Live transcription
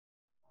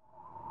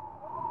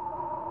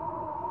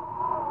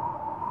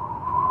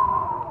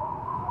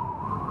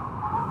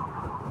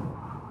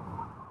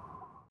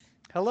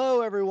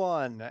Hello,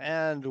 everyone,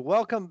 and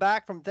welcome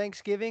back from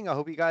Thanksgiving. I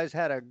hope you guys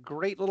had a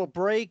great little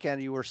break and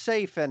you were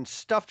safe and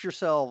stuffed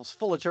yourselves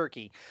full of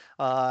turkey.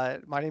 My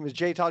name is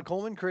Todd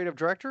Coleman, Creative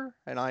Director,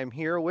 and I'm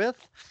here with.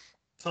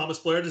 Thomas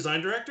Blair,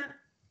 Design Director.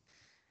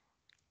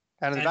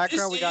 And in the And this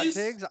background, we got is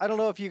Tiggs. I don't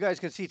know if you guys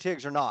can see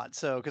Tiggs or not,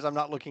 so because I'm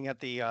not looking at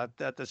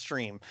the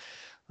stream,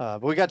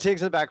 but we got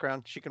Tiggs in the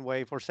background. She can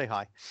wave or say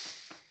hi.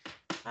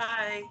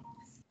 Hi.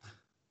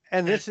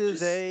 And and this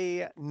is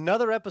this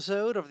another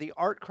episode of the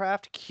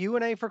Artcraft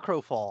Q&A for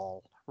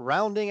Crowfall,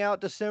 rounding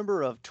out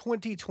December of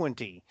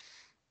 2020.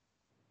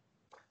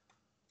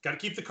 got to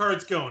keep the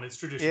cards going. It's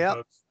tradition, Yep.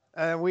 folks.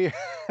 And we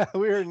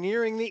we are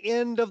nearing the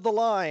end of the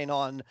line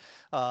on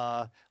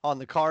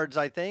the cards,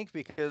 I think,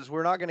 because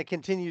we're not going to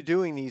continue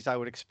doing these. I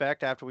would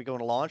expect after we go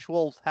into launch,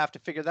 we'll have to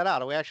figure that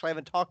out. We actually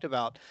haven't talked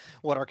about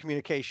what our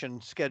communication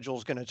schedule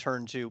is going to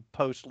turn to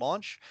post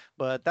launch,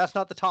 but that's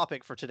not the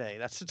topic for today.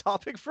 That's the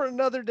topic for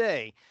another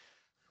day.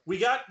 We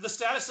got the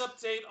status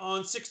update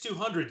on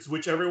 6200s,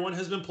 which everyone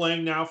has been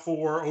playing now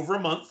for over a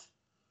month,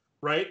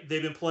 right?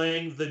 They've been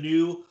playing the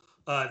new,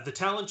 the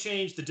talent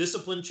change, the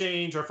discipline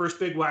change, our first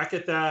big whack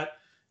at that.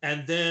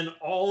 And then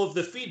all of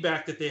the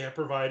feedback that they have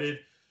provided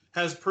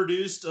has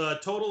produced a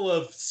total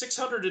of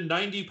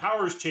 690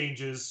 powers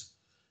changes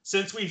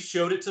since we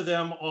showed it to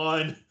them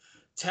on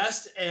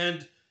test.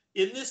 And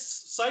in this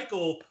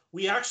cycle,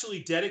 we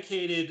actually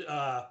dedicated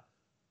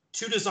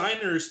two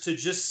designers to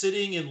just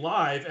sitting in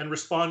live and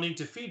responding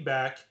to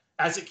feedback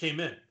as it came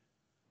in,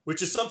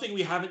 which is something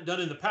we haven't done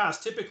in the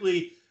past.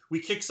 Typically, we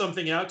kick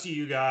something out to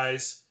you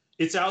guys.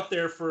 It's out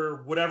there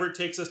for whatever it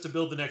takes us to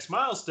build the next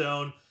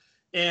milestone.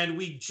 And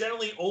we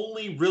generally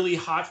only really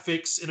hot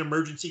fix in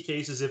emergency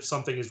cases if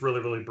something is really,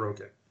 really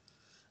broken.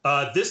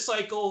 This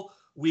cycle,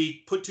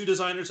 we put two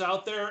designers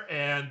out there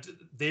and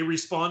they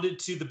responded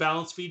to the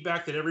balanced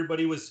feedback that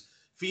everybody was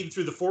feeding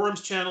through the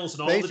forums channels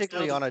and all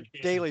Basically the on a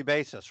daily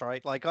basis,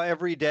 right? Like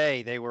every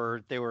day they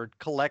were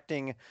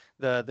collecting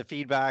the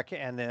feedback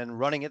and then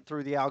running it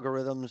through the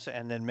algorithms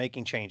and then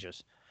making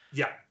changes.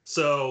 Yeah.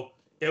 So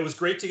it was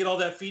great to get all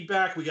that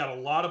feedback. We got a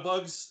lot of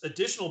bugs,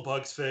 additional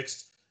bugs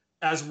fixed,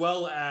 as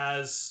well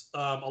as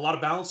a lot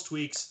of balance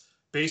tweaks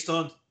based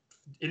on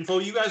info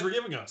you guys were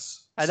giving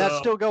us. And that's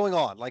still going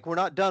on. Like, we're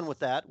not done with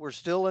that. We're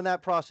still in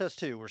that process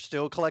too. We're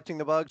still collecting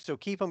the bugs, so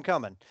keep them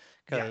coming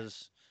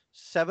because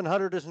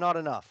 700 is not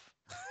enough.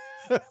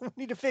 We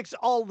need to fix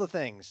all the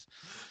things.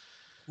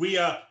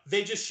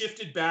 They just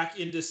shifted back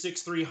into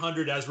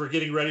 6300 as we're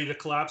getting ready to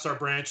collapse our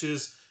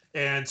branches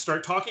and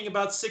start talking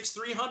about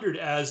 6300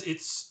 as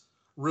its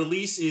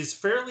release is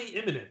fairly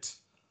imminent.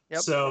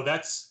 Yep. So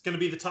that's going to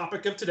be the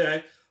topic of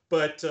today.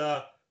 But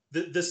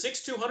the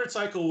 6200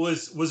 cycle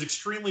was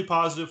extremely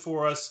positive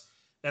for us,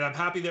 and I'm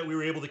happy that we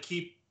were able to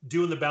keep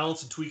doing the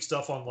balance and tweak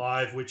stuff on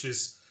live, which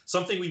is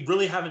something we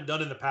really haven't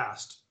done in the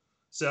past.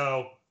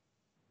 So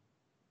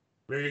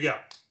there you go.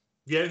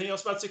 You have anything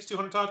else about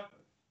 6200, Todd?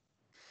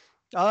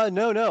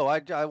 No.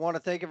 I want to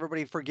thank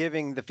everybody for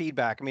giving the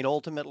feedback. I mean,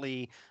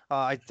 ultimately,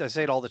 I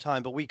say it all the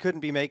time, but we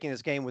couldn't be making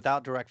this game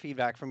without direct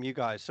feedback from you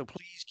guys. So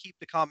please keep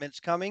the comments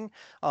coming.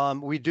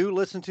 We do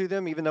listen to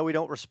them, even though we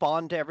don't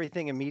respond to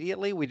everything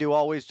immediately. We do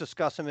always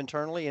discuss them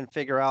internally and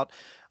figure out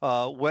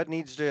what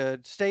needs to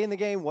stay in the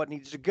game, what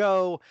needs to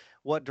go,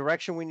 what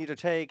direction we need to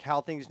take,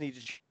 how things need to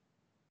change.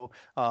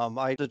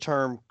 I used the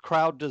term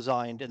crowd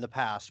designed in the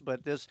past,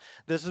 but this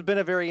has been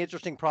a very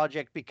interesting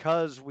project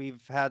because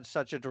we've had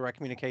such a direct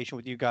communication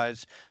with you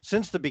guys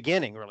since the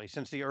beginning, really,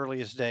 since the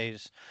earliest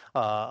days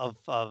of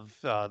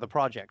the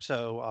project.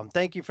 So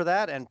thank you for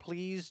that, and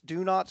please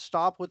do not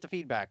stop with the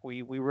feedback.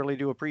 We really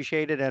do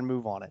appreciate it and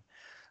move on it.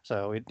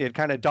 So it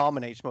kind of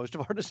dominates most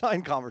of our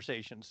design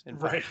conversations.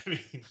 Right. I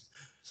mean,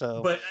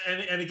 so, but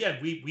and again,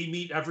 we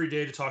meet every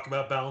day to talk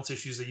about balance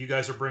issues that you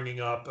guys are bringing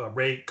up,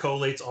 rate,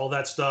 collates, all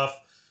that stuff.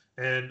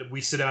 And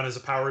we sit down as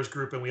a powers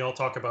group and we all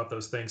talk about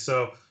those things.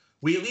 So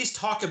we at least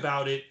talk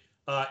about it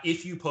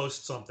if you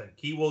post something.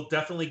 He will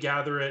definitely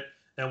gather it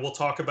and we'll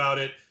talk about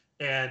it.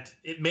 And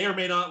it may or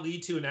may not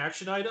lead to an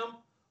action item,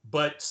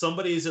 but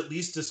somebody is at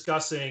least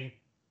discussing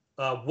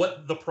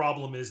what the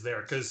problem is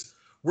there. Because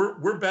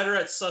we're better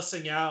at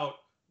sussing out,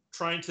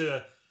 trying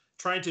to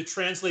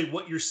translate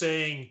what you're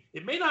saying.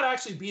 It may not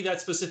actually be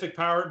that specific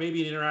power. It may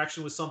be an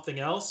interaction with something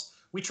else.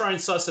 We try and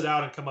suss it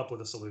out and come up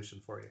with a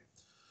solution for you.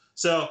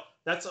 So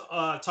that's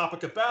a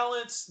topic of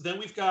balance. Then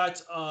we've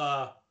got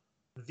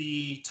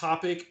the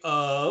topic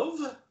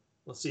of,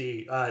 let's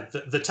see,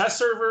 the test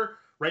server.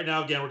 Right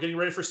now, again, we're getting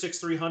ready for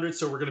 6300,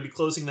 so we're going to be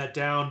closing that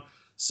down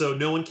so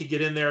no one can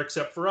get in there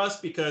except for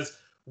us, because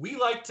we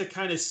like to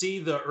kind of see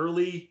the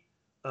early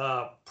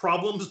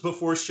problems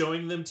before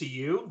showing them to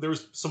you. There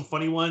was some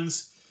funny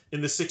ones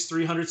in the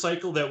 6300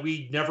 cycle that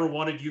we never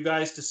wanted you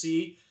guys to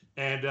see,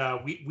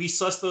 and we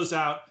suss those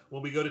out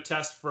when we go to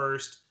test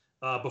first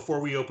before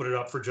we open it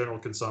up for general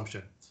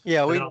consumption.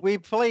 Yeah, And we then I'll, we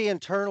play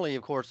internally,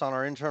 of course, on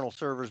our internal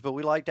servers, but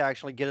we like to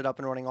actually get it up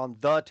and running on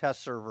the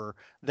test server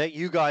that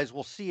you guys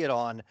will see it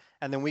on,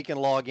 and then we can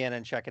log in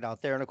and check it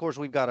out there. And of course,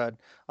 we've got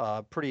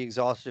a pretty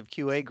exhaustive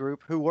QA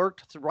group who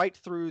worked right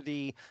through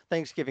the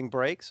Thanksgiving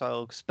break.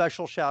 So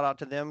special shout out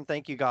to them.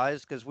 Thank you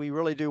guys, because we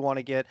really do want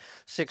to get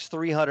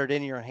 6.300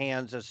 in your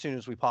hands as soon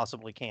as we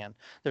possibly can.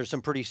 There's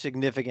some pretty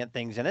significant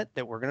things in it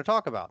that we're going to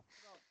talk about.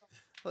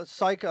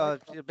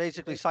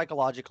 Basically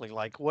psychologically,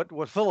 like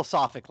what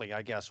philosophically,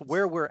 I guess,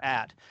 where we're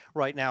at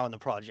right now in the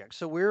project.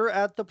 So we're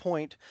at the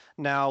point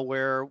now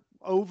where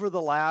over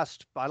the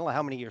last, I don't know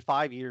how many years,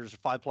 5 years,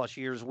 5+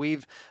 years,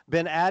 we've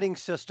been adding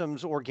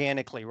systems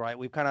organically, right?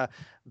 We've kind of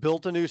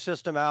built a new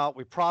system out,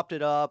 we propped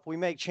it up, we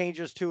make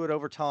changes to it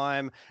over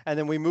time, and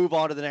then we move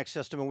on to the next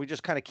system and we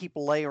just kind of keep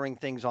layering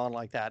things on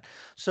like that.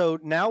 So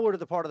now we're to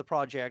the part of the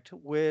project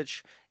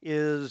which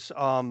is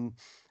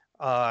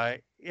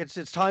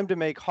it's time to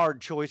make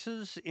hard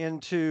choices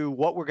into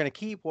what we're going to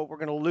keep, what we're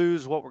going to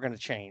lose, what we're going to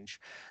change.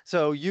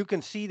 So you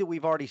can see that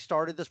we've already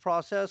started this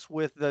process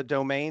with the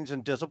domains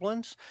and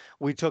disciplines.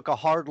 We took a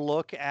hard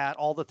look at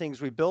all the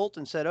things we built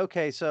and said,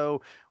 okay,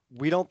 so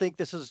we don't think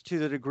this is to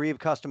the degree of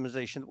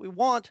customization that we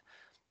want.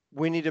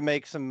 We need to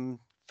make some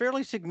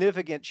fairly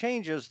significant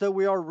changes, though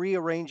we are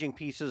rearranging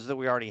pieces that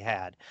we already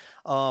had.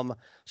 Um,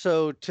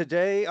 so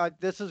today,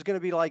 this is going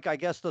to be like, I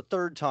guess, the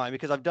third time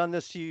because I've done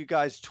this to you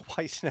guys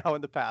twice now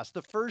in the past.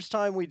 The first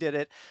time we did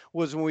it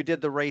was when we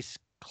did the race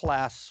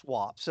class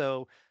swap.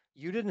 So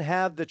you didn't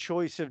have the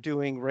choice of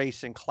doing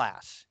race and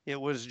class. It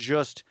was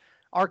just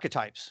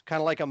archetypes, kind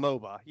of like a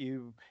MOBA.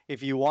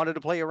 If you wanted to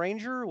play a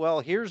ranger,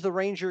 well, here's the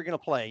ranger you're going to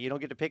play. You don't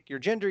get to pick your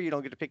gender, you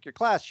don't get to pick your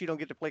class, you don't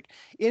get to pick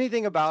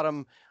anything about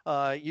them.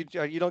 You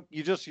don't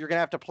you just you're gonna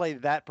have to play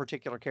that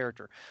particular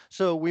character.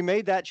 So we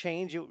made that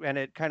change, and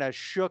it kind of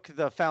shook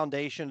the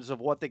foundations of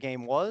what the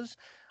game was.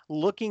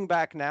 Looking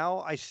back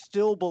now, I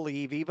still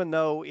believe, even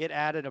though it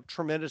added a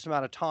tremendous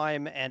amount of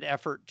time and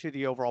effort to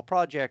the overall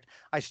project,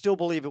 I still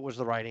believe it was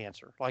the right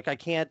answer. Like I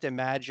can't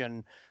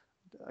imagine,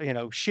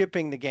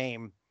 shipping the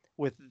game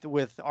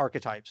with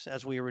archetypes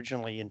as we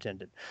originally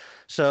intended.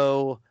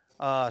 So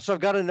I've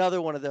got another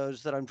one of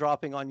those that I'm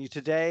dropping on you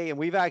today, and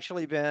we've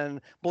actually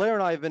been Blair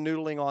and I have been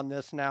noodling on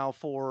this now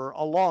for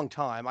a long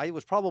time. It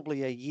was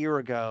probably a year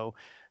ago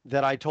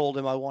that I told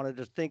him I wanted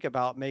to think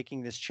about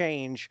making this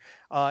change.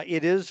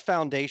 It is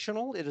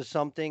foundational. It is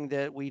something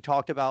that we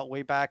talked about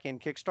way back in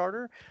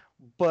Kickstarter,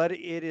 but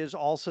it is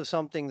also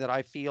something that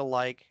I feel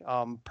like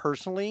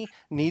personally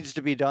needs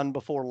to be done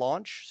before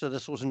launch. So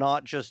this was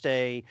not just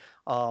it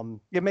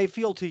may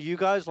feel to you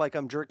guys like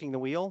I'm jerking the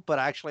wheel, but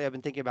actually I've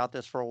been thinking about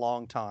this for a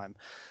long time.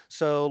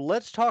 So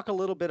let's talk a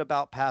little bit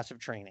about passive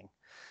training.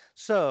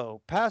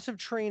 So passive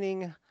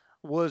training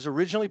was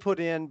originally put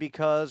in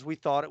because we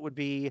thought it would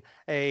be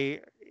a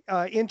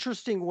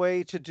interesting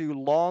way to do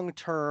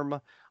long-term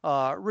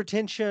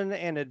retention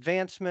and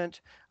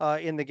advancement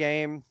in the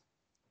game,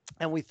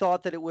 and we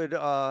thought that it would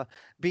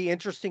be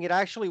interesting. It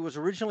actually was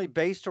originally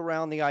based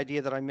around the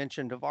idea that I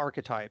mentioned of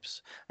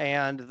archetypes.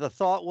 And the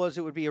thought was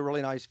it would be a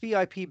really nice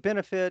VIP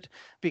benefit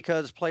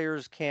because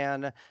players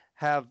can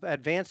have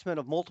advancement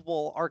of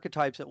multiple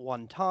archetypes at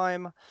one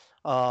time.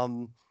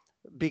 Um,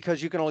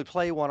 because you can only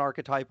play one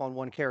archetype on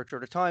one character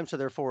at a time. So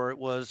therefore, it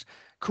was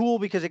cool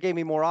because it gave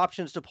me more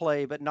options to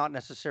play, but not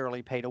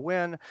necessarily pay to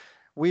win.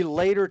 We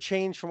later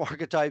changed from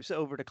archetypes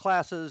over to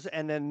classes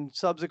and then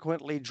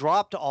subsequently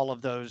dropped all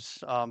of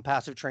those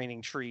passive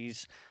training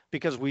trees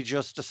because we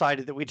just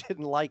decided that we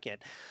didn't like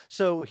it.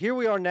 So here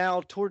we are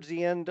now towards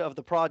the end of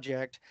the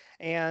project,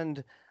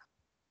 and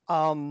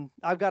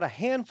I've got a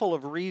handful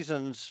of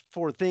reasons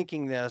for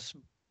thinking this,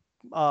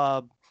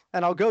 uh,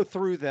 and I'll go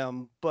through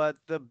them. But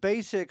the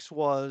basics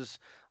was,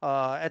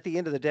 at the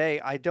end of the day,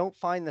 I don't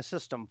find the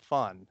system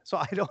fun. So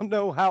I don't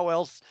know how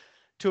else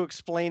to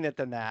explain it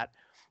than that.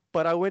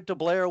 But I went to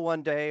Blair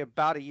one day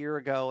about a year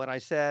ago and I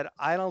said,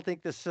 I don't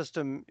think this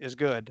system is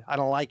good. I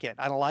don't like it.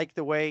 I don't like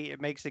the way it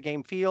makes the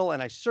game feel.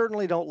 And I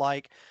certainly don't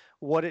like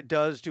what it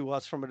does to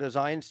us from a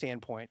design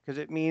standpoint, because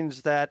it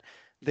means that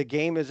the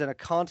game is in a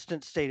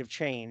constant state of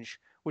change,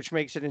 which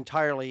makes it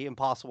entirely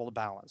impossible to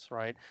balance,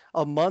 right?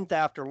 A month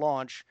after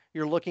launch,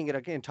 you're looking at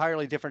an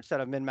entirely different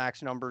set of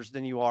min-max numbers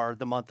than you are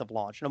the month of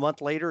launch. And a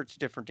month later, it's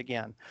different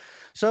again.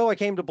 So I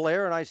came to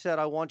Blair and I said,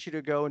 I want you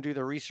to go and do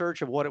the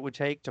research of what it would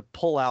take to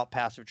pull out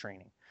passive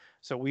training.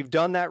 So we've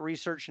done that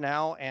research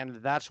now,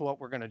 and that's what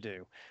we're going to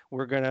do.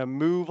 We're going to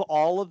move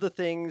all of the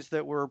things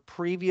that were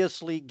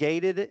previously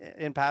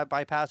gated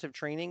by passive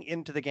training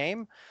into the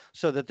game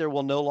so that there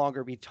will no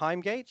longer be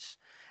time gates,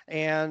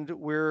 and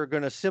we're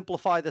going to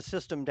simplify the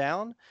system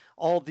down.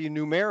 All the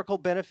numerical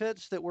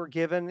benefits that were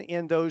given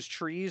in those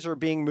trees are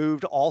being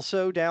moved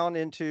also down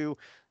into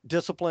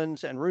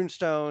disciplines and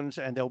runestones,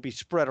 and they'll be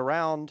spread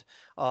around.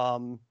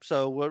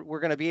 So we're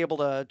going to be able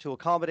to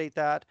accommodate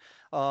that.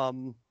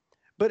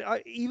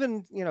 But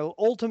even,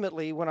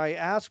 ultimately, when I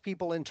ask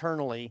people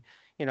internally,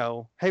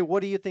 hey, what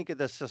do you think of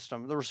this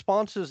system? The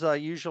responses I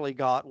usually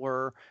got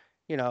were,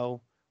 you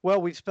know,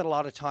 Well, we've spent a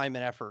lot of time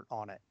and effort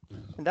on it.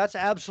 And that's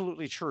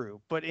absolutely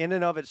true. But in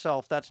and of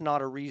itself, that's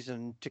not a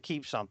reason to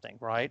keep something,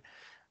 right?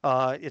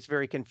 It's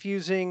very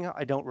confusing.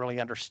 I don't really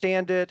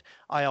understand it.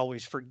 I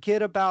always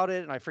forget about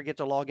it and I forget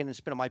to log in and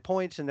spend my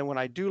points. And then when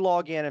I do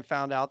log in and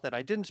found out that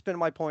I didn't spend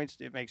my points,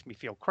 it makes me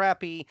feel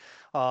crappy.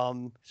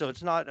 So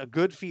it's not a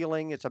good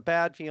feeling. It's a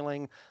bad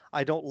feeling.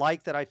 I don't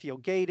like that I feel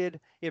gated.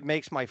 It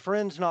makes my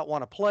friends not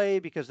want to play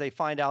because they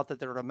find out that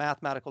they're at a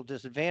mathematical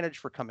disadvantage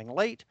for coming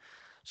late.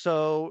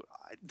 So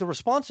the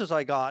responses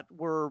I got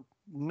were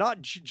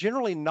not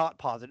generally not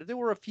positive. There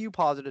were a few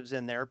positives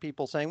in there.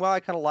 People saying, "Well, I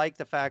kind of like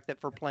the fact that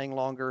for playing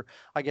longer,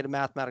 I get a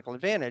mathematical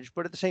advantage."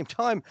 But at the same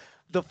time,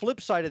 the flip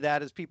side of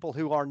that is people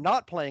who are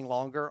not playing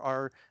longer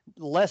are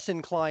less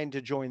inclined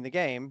to join the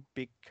game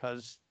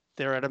because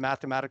they're at a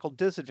mathematical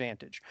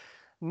disadvantage.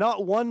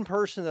 Not one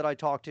person that I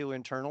talked to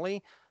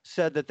internally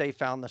said that they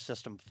found the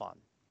system fun.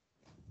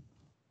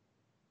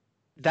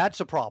 That's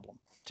a problem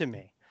to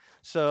me.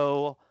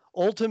 So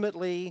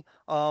ultimately,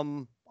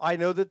 I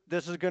know that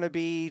this is going to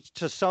be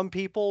to some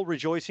people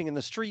rejoicing in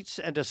the streets,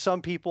 and to some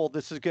people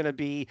this is going to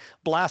be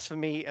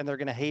blasphemy, and they're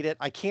going to hate it.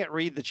 I can't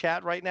read the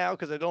chat right now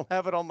because I don't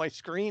have it on my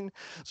screen,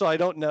 so I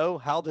don't know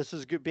how this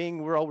is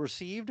being well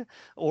received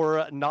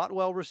or not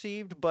well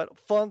received. But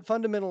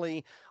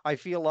fundamentally, I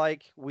feel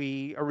like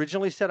we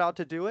originally set out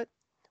to do it,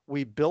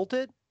 we built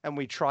it, and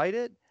we tried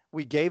it.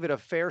 We gave it a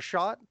fair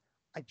shot.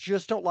 I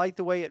just don't like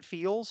the way it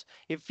feels.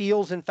 It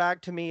feels, in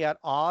fact, to me at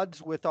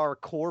odds with our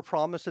core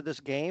promise of this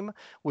game,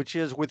 which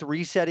is with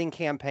resetting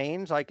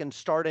campaigns, I can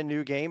start a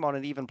new game on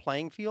an even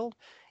playing field.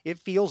 It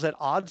feels at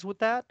odds with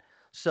that.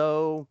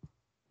 So,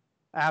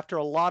 after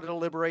a lot of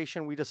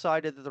deliberation, we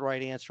decided that the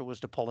right answer was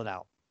to pull it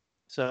out.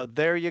 So,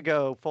 there you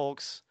go,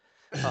 folks.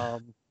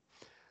 Um,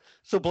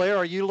 so, Blair,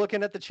 are you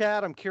looking at the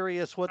chat? I'm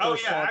curious what the Oh yeah,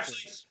 response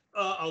actually, is.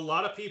 a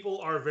lot of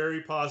people are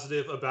very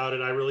positive about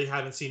it. I really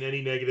haven't seen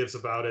any negatives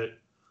about it.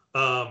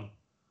 Um,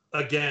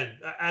 Again,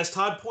 as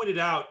Todd pointed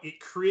out,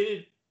 it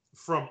created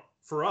from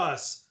for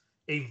us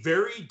a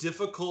very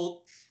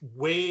difficult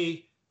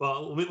way.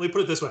 Well, let me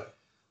put it this way: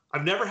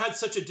 I've never had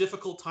such a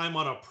difficult time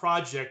on a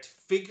project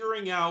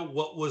figuring out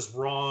what was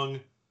wrong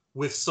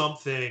with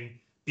something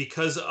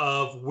because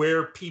of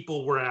where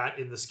people were at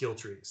in the skill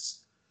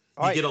trees.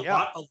 All You right. get a Yeah.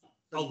 lot,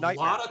 A a nightmare.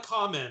 lot of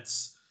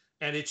comments,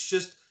 and it's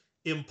just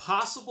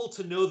impossible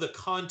to know the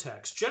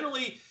context.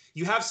 Generally,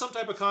 you have some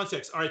type of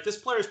context. All right, this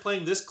player is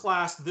playing this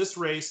class, this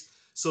race,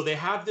 so they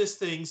have these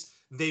things.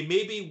 They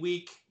may be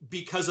weak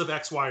because of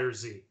X, Y, or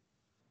Z.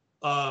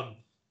 Um,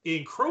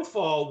 in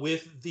Crowfall,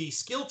 with the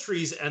skill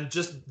trees and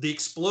just the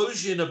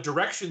explosion of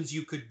directions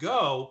you could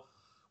go,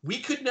 we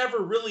could never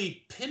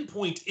really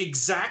pinpoint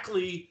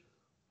exactly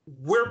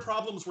where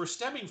problems were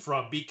stemming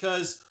from,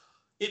 because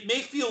it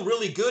may feel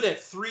really good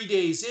at 3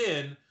 days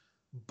in,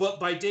 but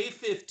by day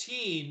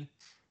 15,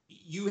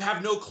 you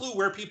have no clue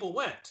where people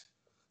went.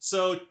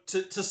 So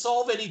to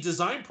solve any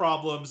design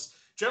problems,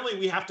 generally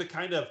we have to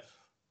kind of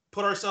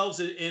put ourselves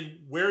in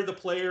where the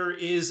player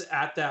is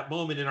at that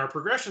moment in our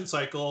progression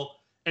cycle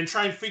and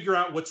try and figure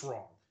out what's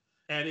wrong.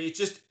 And it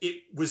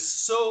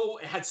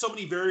had so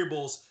many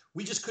variables,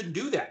 we just couldn't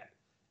do that.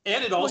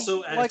 And it Well,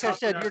 also, as like I Todd pointed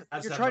said, out, you're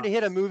has you're that trying to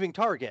hit a mouse. moving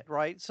target,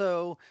 right?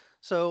 So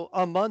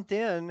a month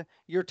in,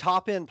 your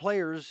top end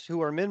players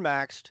who are min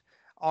maxed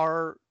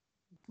are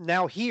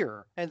now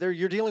here, and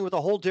you're dealing with a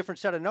whole different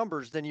set of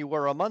numbers than you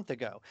were a month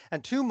ago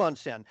and 2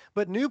 months in.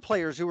 But new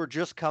players who are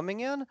just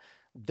coming in,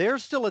 they're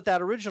still at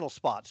that original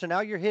spot. So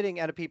now you're hitting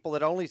at people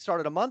that only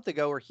started a month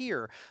ago are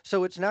here.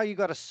 So it's now you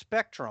got a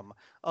spectrum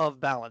of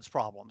balance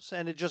problems,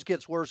 and it just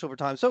gets worse over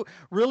time. So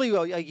really,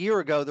 a year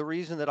ago, the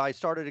reason that I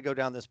started to go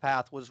down this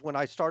path was when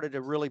I started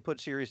to really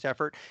put serious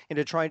effort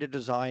into trying to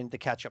design the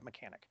catch-up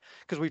mechanic,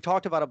 because we've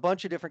talked about a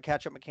bunch of different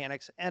catch-up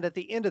mechanics, and at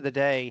the end of the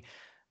day,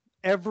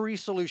 every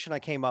solution I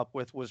came up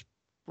with was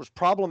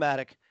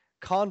problematic,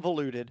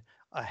 convoluted,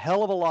 a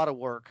hell of a lot of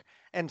work,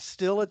 and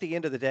still at the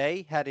end of the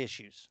day had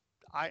issues.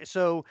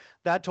 So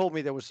that told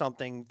me there was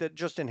something that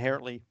just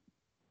inherently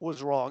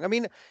was wrong. I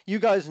mean, you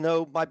guys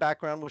know my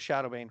background was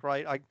Shadowbane,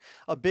 right?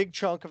 A big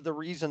chunk of the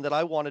reason that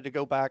I wanted to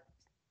go back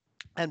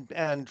and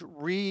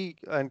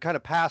kind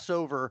of pass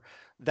over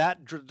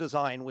that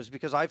design was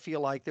because I feel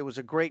like there was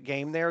a great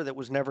game there that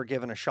was never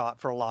given a shot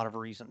for a lot of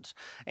reasons.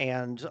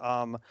 And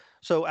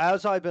so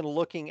as I've been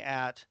looking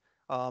at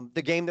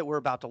the game that we're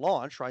about to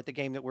launch, right, the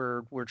game that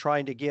we're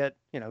trying to get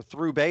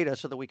through beta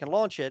so that we can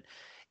launch it,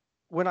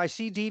 when I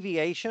see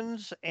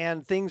deviations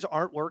and things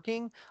aren't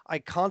working, I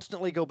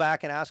constantly go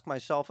back and ask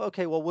myself,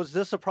 okay, well, was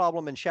this a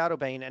problem in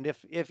Shadowbane? And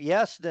if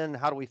yes, then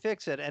how do we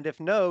fix it? And if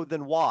no,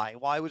 then why?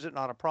 Why was it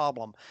not a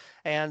problem?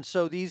 And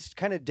so these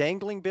kind of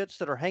dangling bits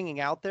that are hanging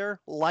out there,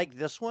 like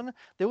this one,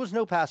 there was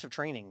no passive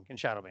training in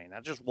Shadowbane.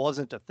 That just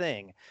wasn't a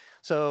thing.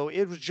 So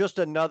it was just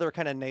another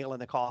kind of nail in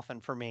the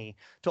coffin for me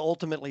to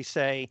ultimately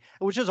say,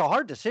 which is a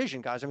hard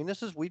decision, guys. I mean,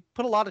 we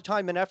put a lot of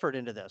time and effort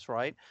into this,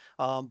 right?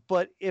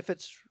 But if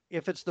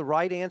it's the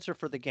right answer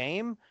for the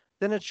game,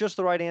 then it's just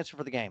the right answer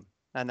for the game.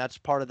 And that's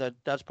part of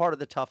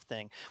the tough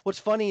thing. What's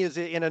funny is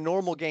in a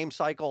normal game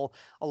cycle,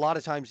 a lot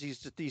of times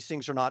these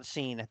things are not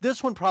seen.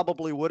 This one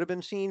probably would have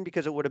been seen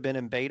because it would have been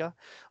in beta.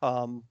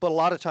 But a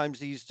lot of times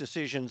these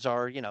decisions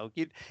are,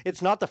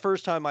 it's not the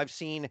first time I've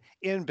seen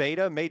in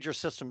beta major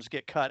systems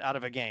get cut out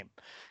of a game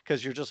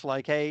because you're just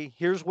like, hey,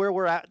 here's where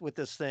we're at with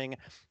this thing.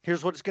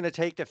 Here's what it's going to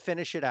take to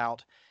finish it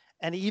out.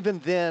 And even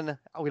then,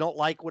 we don't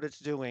like what it's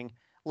doing.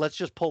 Let's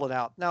just pull it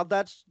out. Now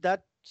that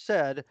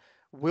said,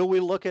 will we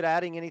look at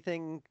adding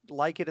anything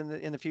like it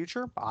in the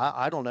future?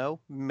 I don't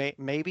know,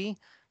 maybe,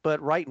 but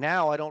right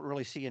now I don't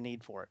really see a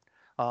need for it.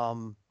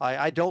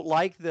 I don't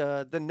like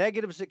the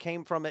negatives that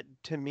came from it.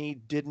 To me,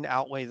 didn't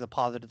outweigh the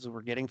positives that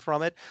we're getting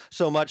from it.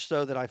 So much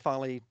so that I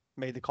finally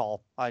made the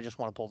call. I just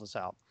want to pull this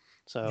out.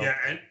 So yeah,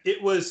 and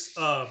it was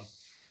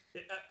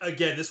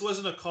again, this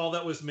wasn't a call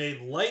that was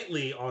made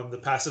lightly on the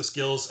passive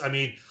skills. I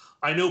mean,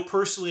 I know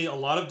personally a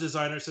lot of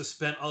designers have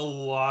spent a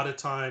lot of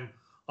time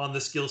on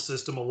the skill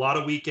system, a lot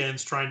of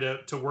weekends trying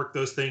to work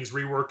those things,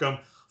 rework them,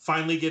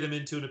 finally get them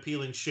into an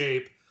appealing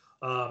shape.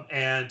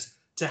 And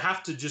to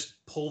have to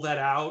just pull that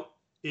out,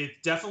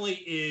 it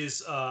definitely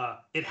is,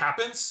 it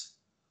happens.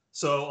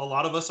 So a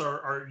lot of us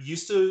are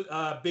used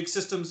to big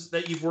systems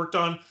that you've worked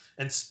on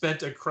and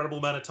spent an incredible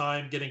amount of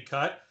time getting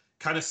cut.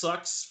 Kind of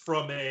sucks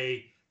from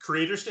a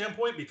creator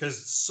standpoint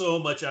because so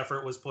much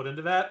effort was put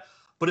into that.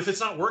 But if it's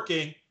not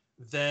working,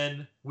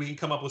 then we can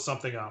come up with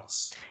something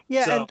else.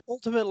 yeah, So and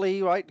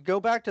ultimately, right, go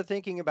back to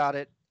thinking about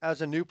it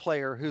as a new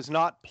player who's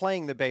not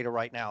playing the beta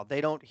right now.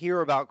 They don't hear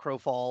about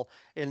Crowfall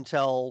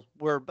until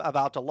we're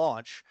about to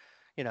launch,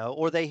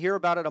 or they hear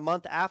about it a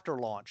month after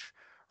launch,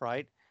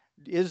 right?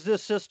 Is the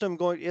system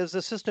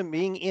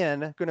being in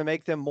going to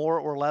make them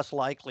more or less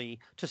likely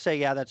to say,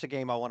 yeah, that's a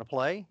game I want to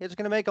play? It's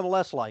going to make them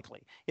less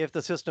likely. If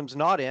the system's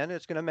not in,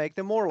 it's going to make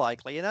them more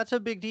likely. And that's a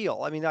big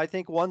deal. I mean, I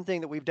think one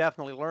thing that we've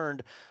definitely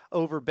learned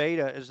over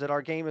beta is that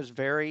our game is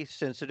very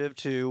sensitive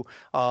to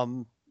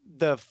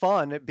the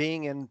fun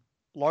being in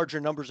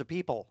larger numbers of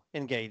people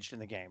engaged in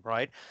the game,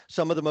 right?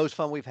 Some of the most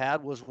fun we've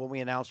had was when we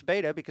announced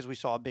beta because we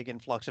saw a big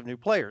influx of new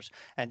players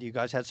and you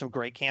guys had some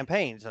great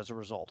campaigns as a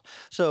result.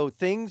 So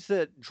things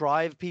that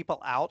drive people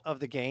out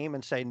of the game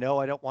and say, no,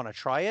 I don't want to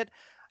try it.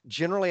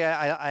 Generally,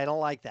 I don't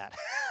like that.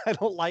 I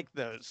don't like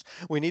those.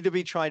 We need to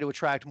be trying to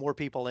attract more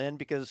people in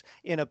because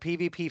in a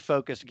PvP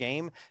focused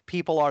game,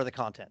 people are the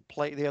content.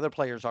 The other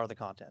players are the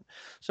content.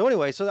 So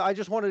anyway, so I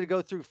just wanted to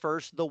go through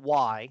first the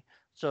why.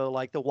 So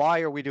like the why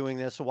are we doing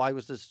this? Why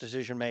was this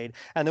decision made?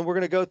 And then we're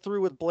going to go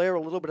through with Blair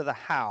a little bit of the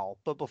how.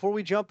 But before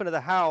we jump into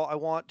the how, I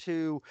want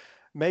to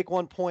make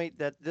one point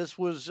that this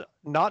was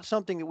not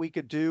something that we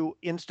could do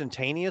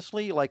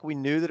instantaneously. Like we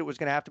knew that it was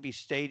going to have to be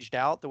staged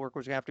out. The work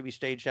was going to have to be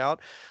staged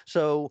out.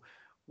 So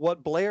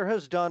what Blair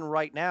has done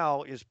right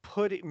now is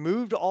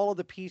moved all of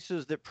the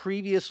pieces that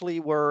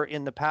previously were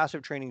in the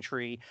passive training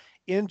tree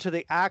into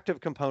the active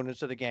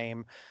components of the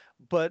game,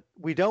 but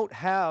we don't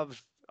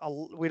have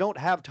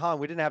time.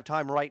 We didn't have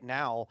time right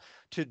now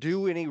to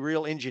do any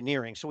real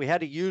engineering. So we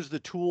had to use the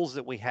tools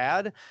that we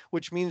had,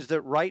 which means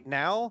that right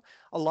now,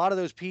 a lot of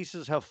those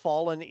pieces have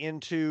fallen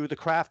into the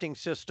crafting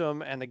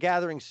system and the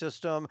gathering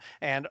system,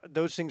 and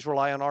those things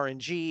rely on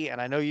RNG.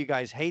 And I know you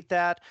guys hate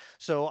that.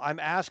 So I'm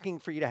asking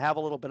for you to have a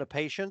little bit of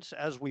patience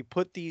as we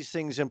put these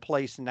things in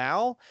place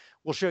now.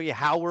 We'll show you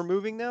how we're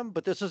moving them,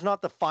 but this is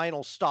not the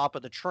final stop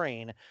of the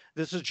train.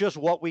 This is just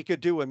what we could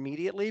do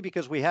immediately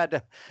because we had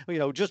to,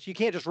 you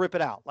can't just rip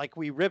it out. Like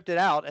we ripped it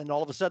out and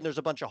all of a sudden there's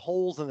a bunch of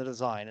holes in the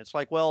design. It's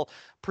like, well,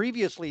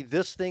 previously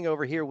this thing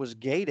over here was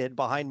gated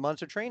behind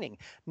months of training.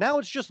 Now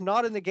it's just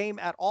not in the game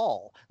at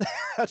all.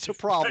 That's a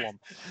problem.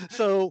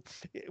 So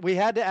we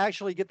had to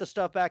actually get the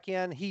stuff back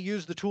in. He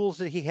used the tools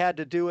that he had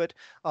to do it.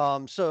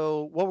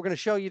 So what we're going to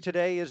show you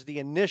today is the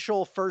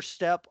initial first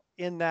step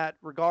in that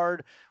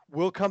regard.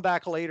 We'll come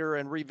back later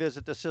and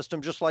revisit the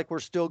system, just like we're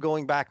still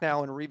going back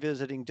now and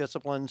revisiting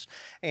disciplines.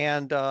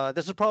 And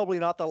this is probably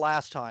not the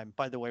last time,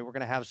 by the way. We're going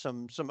to have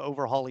some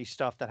overhauly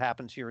stuff that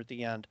happens here at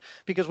the end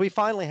because we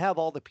finally have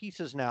all the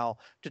pieces now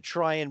to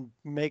try and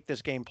make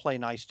this game play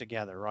nice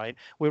together, right?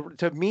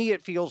 To me,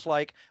 it feels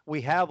like we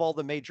have all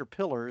the major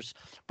pillars,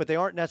 but they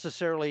aren't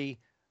necessarily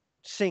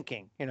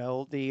sinking.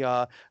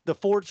 The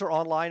forts are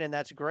online and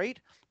that's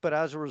great, but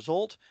as a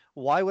result,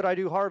 why would I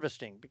do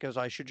harvesting? Because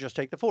I should just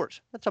take the forts.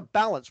 That's a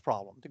balance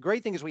problem. The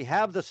great thing is we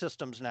have the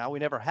systems now. We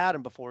never had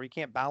them before. You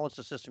can't balance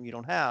the system you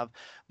don't have,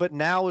 but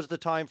now is the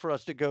time for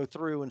us to go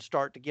through and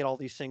start to get all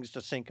these things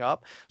to sync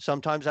up.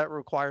 Sometimes that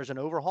requires an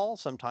overhaul,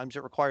 sometimes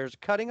it requires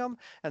cutting them,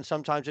 and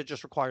sometimes it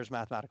just requires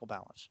mathematical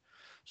balance.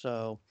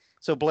 So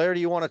Blair, do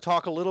you want to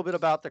talk a little bit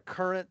about the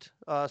current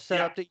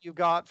setup that you've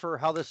got for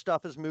how this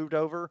stuff has moved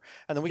over?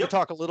 And then we can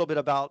talk a little bit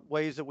about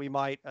ways that we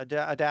might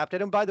adapt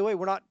it. And by the way,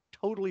 we're not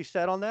totally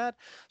set on that.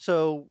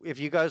 So if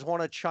you guys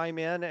want to chime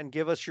in and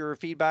give us your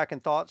feedback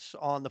and thoughts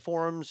on the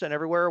forums and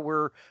everywhere,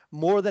 we're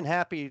more than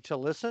happy to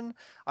listen.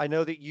 I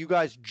know that you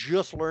guys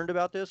just learned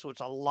about this, so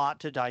it's a lot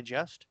to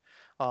digest.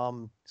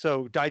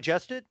 So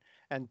digest it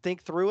and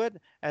think through it,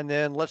 and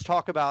then let's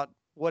talk about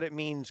what it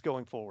means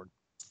going forward.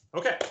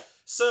 Okay.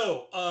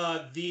 So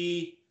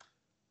the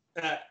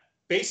uh,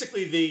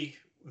 basically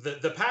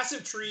the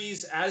passive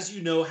trees, as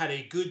you know, had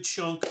a good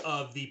chunk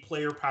of the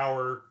player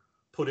power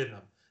put in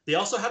them. They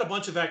also had a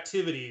bunch of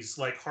activities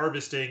like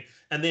harvesting,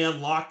 and they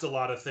unlocked a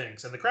lot of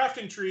things. And the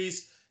crafting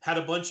trees had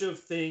a bunch of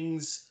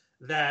things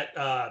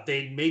that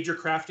they made your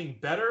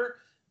crafting better.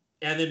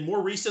 And then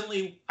more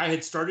recently, I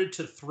had started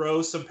to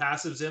throw some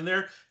passives in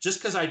there just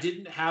because I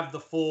didn't have the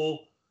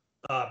full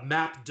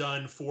map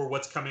done for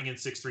what's coming in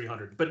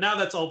 6.300. But now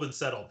that's all been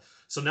settled.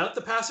 So now that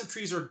the passive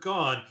trees are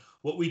gone,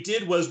 what we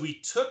did was we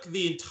took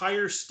the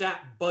entire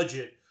stat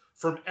budget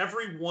from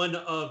every one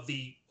of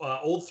the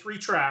old 3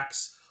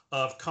 tracks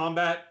of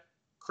combat,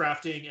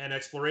 crafting, and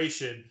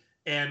exploration,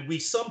 and we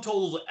sum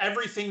totaled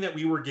everything that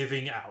we were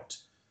giving out.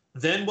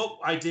 Then what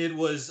I did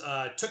was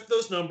took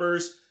those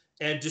numbers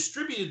and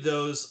distributed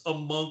those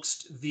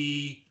amongst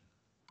the,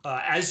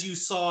 as you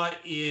saw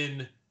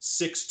in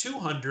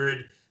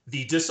 6.200,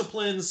 the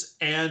disciplines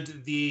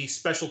and the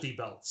specialty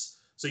belts.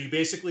 So you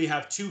basically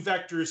have 2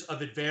 vectors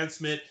of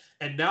advancement,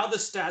 and now the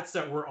stats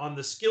that were on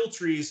the skill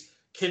trees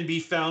can be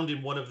found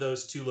in one of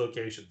those 2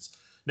 locations.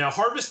 Now,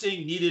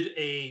 harvesting needed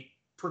a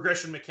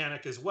progression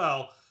mechanic as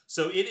well,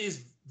 so it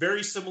is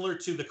very similar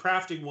to the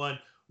crafting one,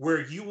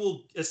 where you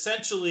will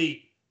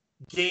essentially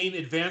gain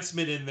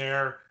advancement in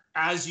there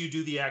as you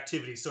do the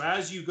activity. So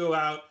as you go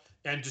out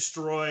and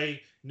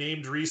destroy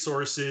named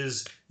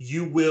resources,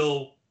 you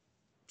will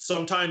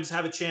sometimes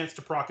have a chance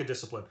to proc a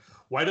discipline.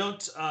 Why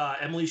don't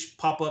Emily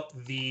pop up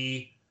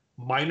the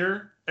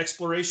minor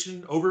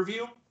exploration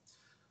overview?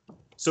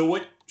 So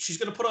what she's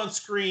going to put on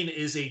screen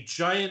is a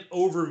giant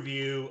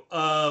overview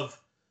of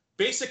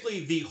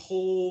basically the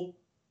whole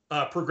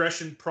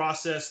progression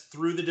process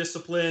through the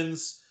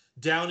disciplines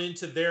down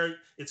into there.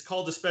 It's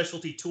called the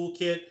specialty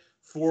toolkit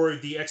for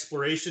the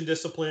exploration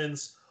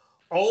disciplines.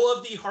 All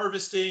of the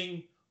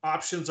harvesting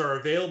options are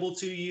available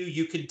to you.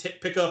 You can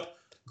pick up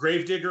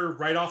Gravedigger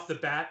right off the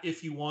bat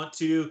if you want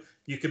to.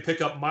 You can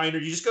pick up Miner.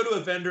 You just go to a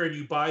vendor and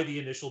you buy the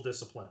initial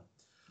discipline.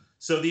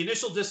 So the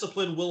initial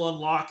discipline will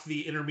unlock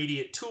the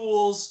intermediate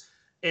tools.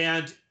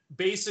 And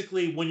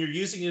basically, when you're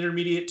using an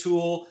intermediate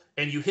tool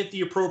and you hit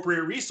the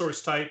appropriate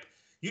resource type,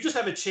 you just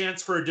have a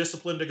chance for a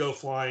discipline to go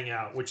flying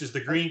out, which is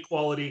the green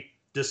quality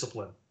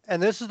discipline.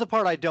 And this is the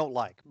part I don't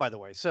like, by the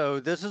way. So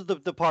this is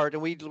the part,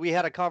 and we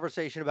had a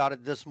conversation about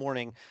it this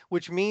morning,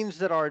 which means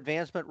that our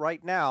advancement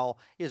right now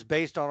is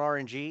based on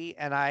RNG,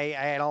 and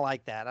I don't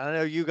like that. I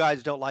know you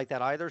guys don't like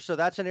that either. So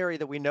that's an area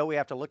that we know we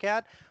have to look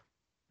at.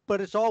 But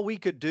it's all we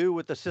could do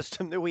with the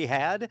system that we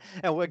had.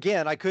 And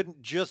again, I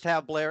couldn't just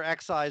have Blair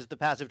excise the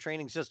passive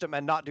training system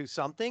and not do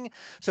something.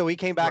 So he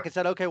came back and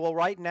said, okay, well,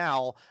 right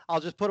now, I'll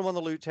just put them on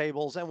the loot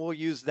tables and we'll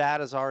use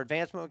that as our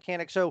advancement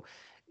mechanic. So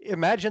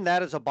imagine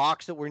that as a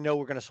box that we know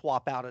we're going to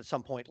swap out at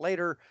some point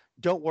later.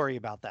 Don't worry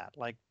about that.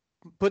 Like,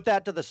 put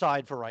that to the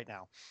side for right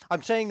now.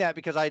 I'm saying that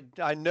because I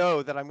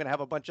know that I'm going to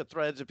have a bunch of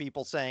threads of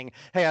people saying,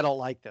 hey, I don't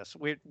like this.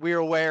 We're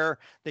aware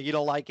that you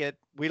don't like it.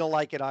 We don't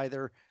like it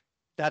either.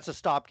 That's a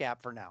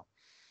stopgap for now.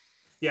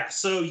 Yeah,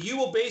 so you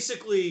will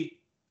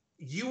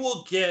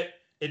get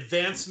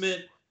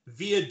advancement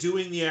via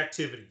doing the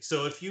activity.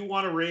 So if you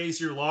want to raise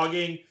your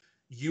logging,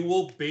 you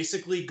will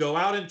basically go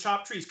out and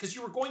chop trees because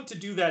you were going to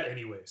do that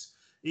anyways.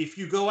 If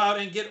you go out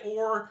and get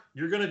ore,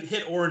 you're going to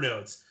hit ore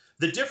nodes.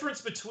 The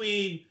difference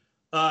between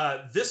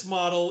this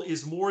model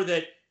is more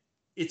that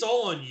it's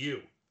all on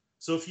you.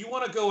 So if you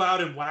want to go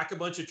out and whack a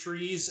bunch of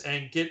trees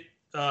and get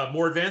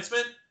more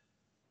advancement,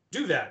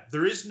 do that.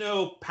 There is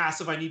no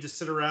passive I need to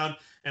sit around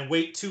and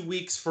wait 2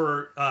 weeks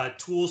for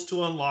tools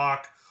to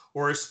unlock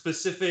or a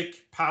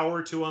specific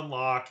power to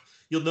unlock.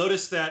 You'll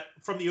notice that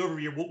from the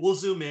overview, we'll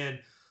zoom in,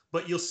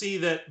 but you'll see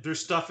that there's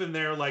stuff in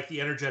there like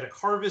the energetic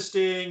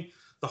harvesting,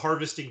 the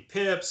harvesting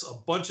pips, a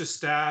bunch of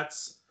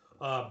stats.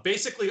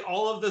 Basically,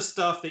 all of the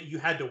stuff that you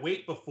had to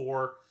wait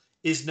before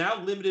is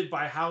now limited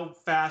by how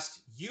fast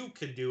you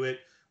can do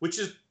it, which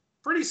is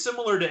pretty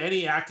similar to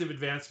any active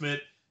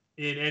advancement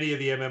in any of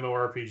the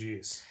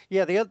MMORPGs.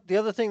 Yeah, the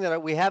other thing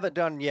that we haven't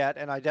done yet,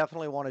 and I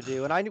definitely want to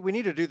do, and we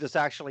need to do this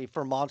actually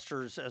for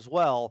monsters as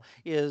well,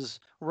 is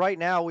right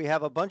now we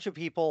have a bunch of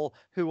people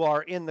who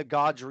are in the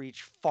God's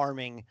Reach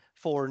farming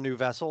for new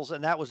vessels,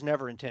 and that was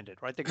never intended,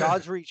 right? The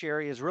God's Reach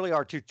area is really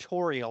our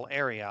tutorial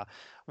area.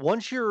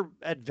 Once you're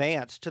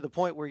advanced to the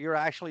point where you're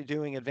actually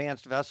doing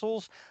advanced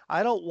vessels,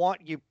 I don't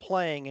want you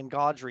playing in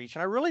God's Reach,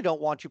 and I really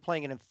don't want you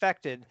playing in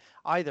Infected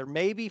either.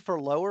 Maybe for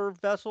lower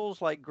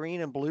vessels like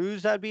green and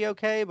blues, that'd be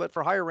okay, but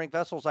for higher rank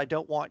vessels, I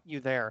don't want you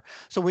there.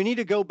 So we need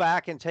to go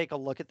back and take a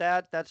look at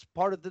that. That's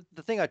part of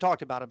the thing I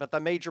talked about the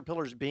major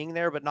pillars being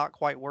there, but not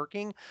quite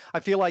working. I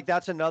feel like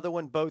that's another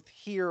one, both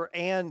here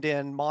and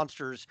in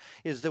Monsters,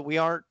 is that we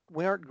aren't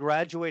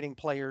graduating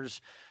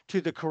players to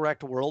the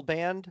correct world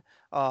band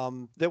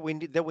that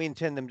we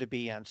intend them to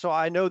be in. So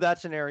I know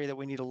that's an area that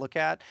we need to look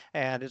at,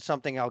 and it's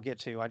something I'll get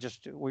to.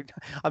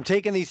 I'm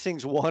taking these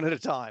things one at a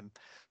time.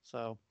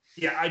 So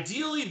yeah,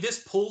 ideally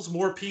this pulls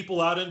more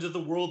people out into the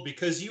world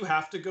because you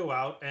have to go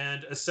out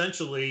and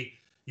essentially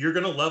you're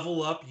going to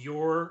level up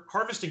your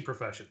harvesting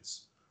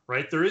professions,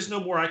 right? There is no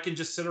more I can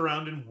just sit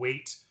around and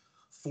wait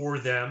for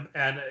them.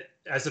 And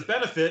as a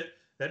benefit,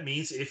 that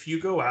means if you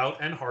go out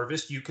and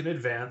harvest, you can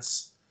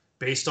advance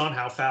based on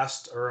how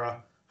fast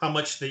or how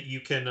much that you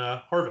can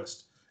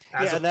harvest.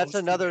 Yeah, and that's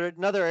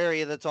another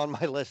area that's on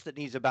my list that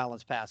needs a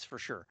balance pass for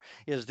sure,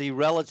 is the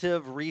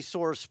relative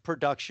resource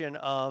production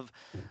of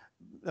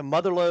the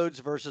mother loads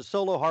versus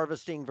solo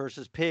harvesting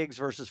versus pigs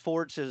versus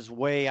forts is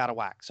way out of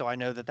whack. So I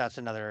know that that's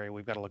another area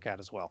we've got to look at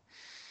as well.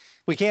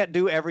 We can't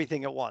do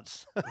everything at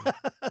once.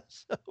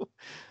 So.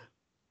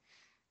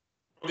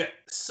 Okay,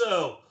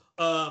 so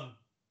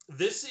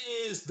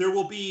there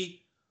will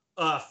be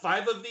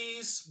 5 of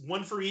these,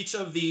 one for each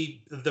of the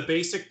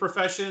basic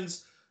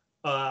professions.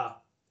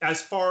 As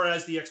far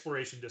as the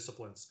exploration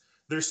disciplines,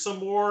 there's some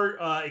more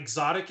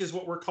exotic, is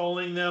what we're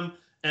calling them,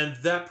 and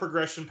that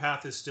progression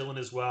path is still in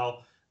as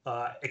well.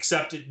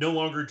 Except it no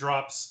longer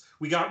drops.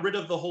 We got rid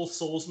of the whole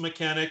souls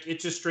mechanic. It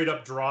just straight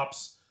up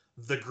drops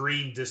the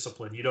green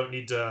discipline. You don't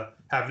need to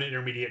have an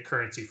intermediate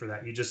currency for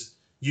that. You just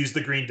use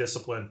the green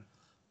discipline.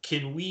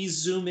 Can we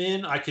zoom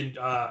in? I can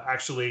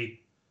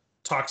actually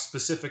talk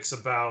specifics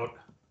about,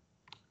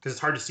 because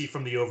it's hard to see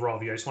from the overall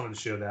view. I just wanted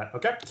to show that.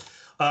 Okay.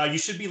 You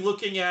should be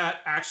looking at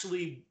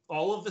actually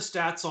all of the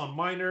stats on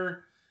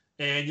miner,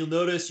 and you'll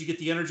notice you get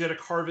the energetic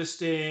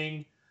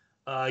harvesting,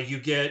 you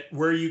get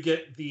where you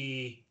get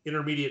the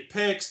intermediate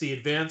picks, the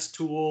advanced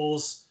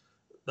tools,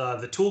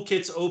 the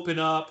toolkits open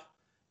up,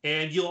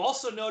 and you'll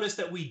also notice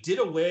that we did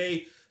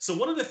away. So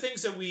one of the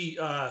things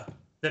that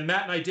that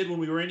Matt and I did when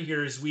we were in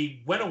here is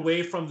we went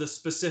away from the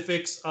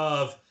specifics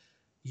of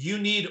you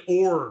need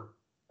ore.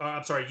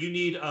 You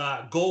need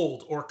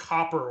gold or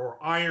copper or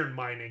iron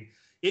mining.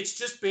 It's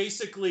just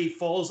basically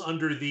falls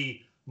under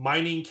the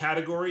mining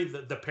category,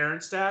 the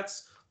parent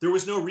stats. There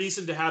was no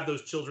reason to have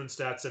those children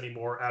stats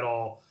anymore at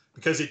all,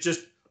 because it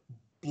just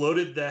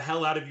bloated the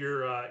hell out of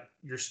your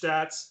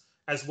stats,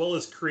 as well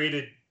as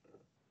created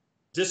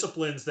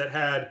disciplines that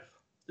had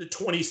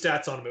 20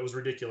 stats on them. It was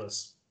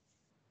ridiculous.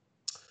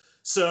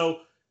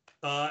 So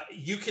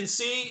you can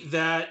see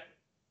that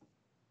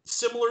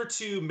similar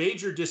to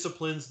major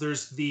disciplines,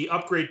 there's the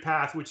upgrade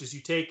path, which is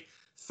you take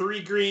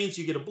 3 greens,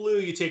 you get a blue,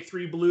 you take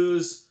 3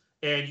 blues,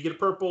 and you get a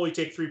purple, you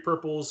take 3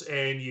 purples,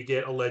 and you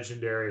get a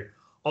legendary.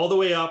 All the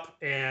way up,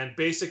 and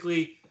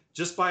basically,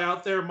 just by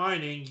out there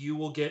mining, you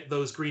will get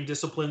those green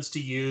disciplines to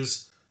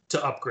use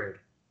to upgrade.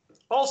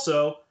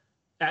 Also,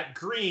 at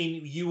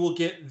green, you will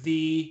get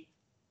the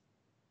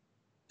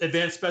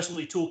advanced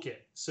specialty toolkit.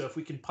 So if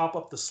we can pop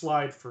up the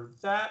slide for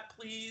that,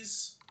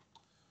 please.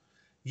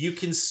 You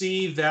can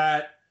see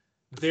that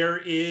there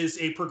is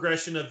a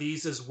progression of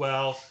these as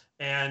well,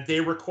 and they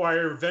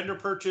require vendor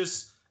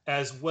purchase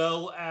as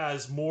well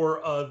as more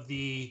of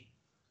the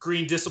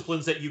green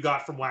disciplines that you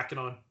got from whacking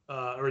on,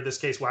 or in this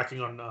case,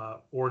 whacking on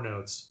ore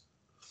nodes.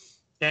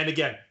 And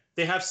again,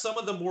 they have some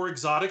of the more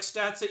exotic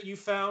stats that you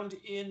found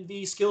in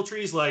the skill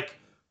trees, like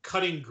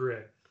cutting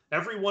grit.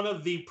 Every one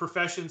of the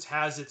professions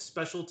has its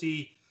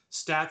specialty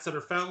stats that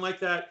are found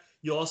like that.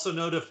 You'll also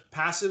note if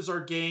passives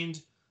are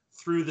gained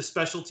through the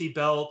specialty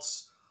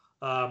belts,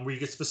 where you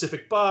get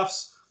specific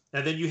buffs,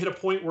 and then you hit a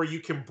point where you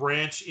can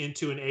branch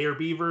into an A or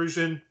B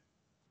version.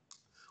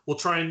 We'll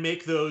try and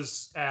make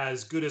those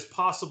as good as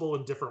possible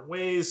in different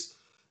ways.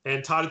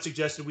 And Todd had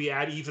suggested we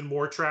add even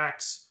more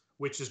tracks,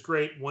 which is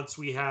great once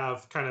we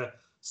have kind of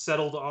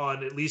settled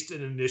on at least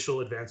an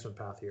initial advancement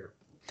path here.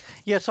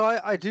 Yeah, so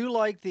I do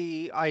like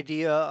the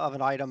idea of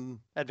an item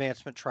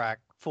advancement track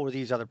for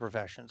these other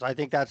professions. I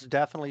think that's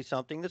definitely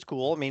something that's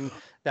cool. I mean,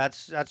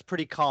 that's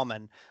pretty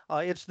common.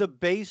 It's the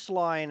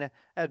baseline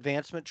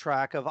advancement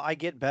track of I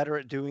get better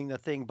at doing the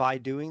thing by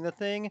doing the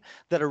thing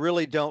that I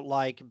really don't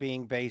like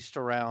being based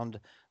around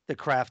the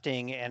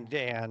crafting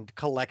and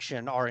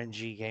collection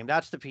RNG game.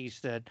 That's the piece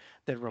that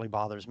really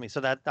bothers me. So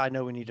that I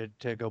know we need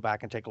to go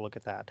back and take a look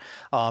at that.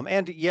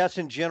 And yes,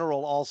 in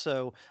general,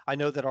 also I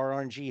know that our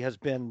RNG has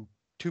been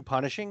too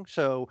punishing.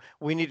 So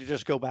we need to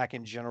just go back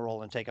in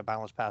general and take a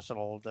balance pass at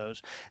all of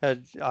those.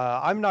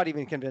 I'm not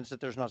even convinced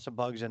that there's not some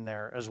bugs in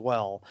there as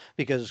well,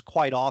 because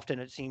quite often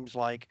it seems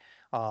like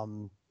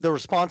the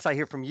response I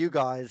hear from you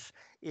guys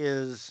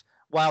is,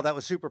 wow, that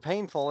was super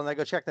painful. And I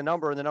go check the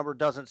number and the number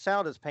doesn't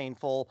sound as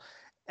painful.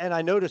 And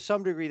I know to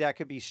some degree that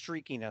could be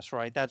streakiness,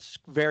 right? That's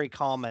very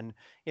common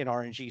in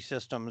RNG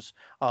systems.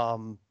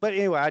 But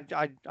anyway,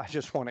 I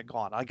just want it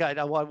gone.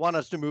 I want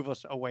us to move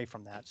us away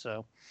from that.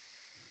 So.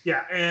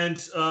 Yeah, and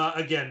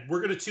again, we're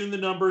going to tune the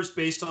numbers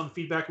based on the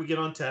feedback we get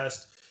on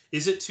test.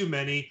 Is it too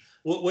many?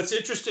 What's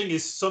interesting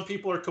is some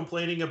people are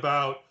complaining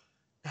about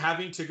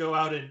having to go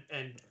out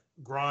and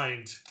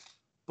grind,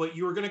 but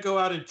you were going to go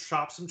out and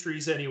chop some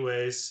trees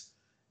anyways.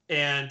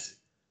 And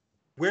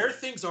where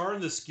things are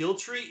in the skill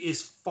tree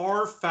is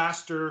far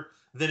faster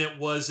than it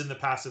was in the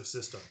passive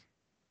system.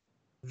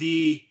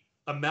 The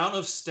amount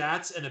of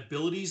stats and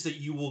abilities that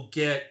you will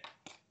get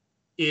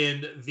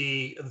in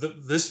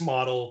this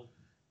model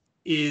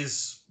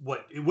is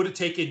what it would have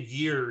taken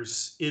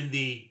years in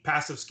the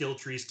passive skill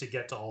trees to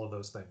get to all of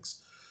those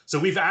things. So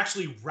we've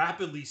actually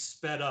rapidly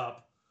sped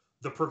up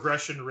the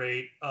progression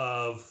rate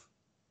of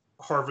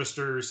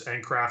harvesters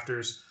and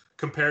crafters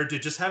compared to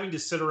just having to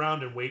sit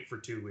around and wait for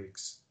 2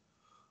 weeks,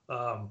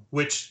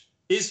 which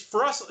is,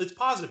 for us, it's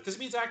positive because it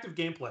means active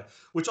gameplay,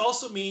 which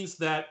also means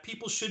that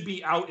people should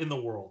be out in the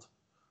world,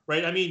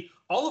 right? I mean,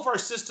 all of our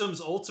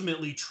systems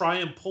ultimately try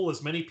and pull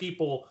as many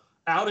people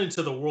out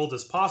into the world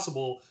as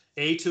possible,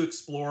 to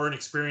explore and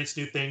experience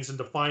new things and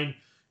to find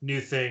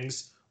new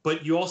things,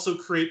 but you also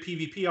create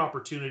PvP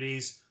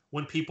opportunities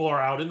when people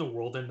are out in the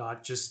world and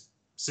not just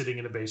sitting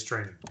in a base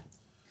training.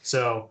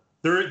 So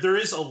there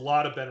is a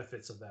lot of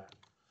benefits of that.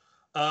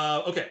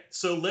 Okay,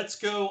 so let's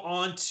go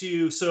on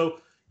to, so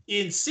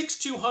in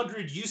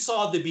 6200, you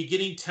saw the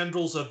beginning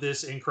tendrils of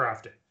this in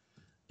crafting.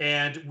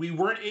 And we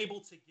weren't able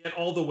to get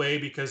all the way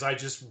because I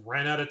just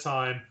ran out of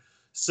time.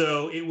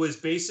 So it was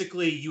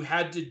basically, you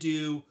had to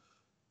do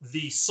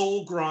the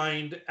soul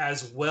grind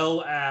as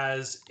well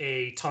as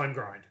a time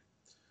grind.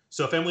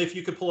 So if Emily, if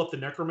you could pull up the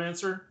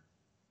Necromancer.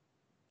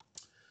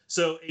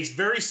 So a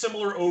very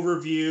similar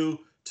overview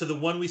to the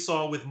one we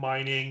saw with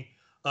mining.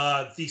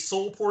 The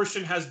soul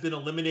portion has been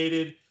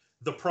eliminated.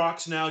 The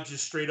procs now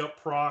just straight up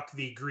proc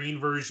the green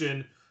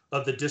version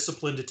of the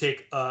discipline to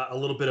take a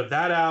little bit of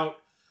that out.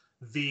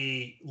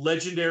 The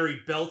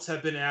legendary belts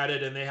have been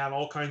added and they have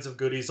all kinds of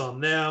goodies on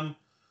them.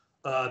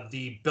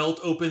 The belt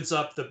opens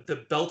up,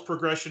 the belt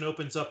progression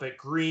opens up at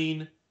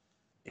green,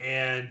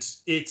 and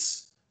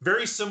it's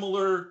very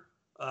similar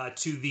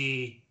to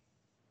the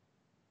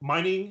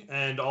mining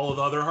and all of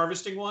the other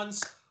harvesting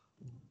ones,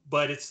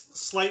 but it's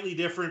slightly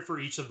different for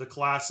each of the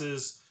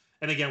classes.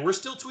 And again, we're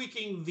still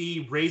tweaking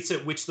the rates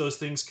at which those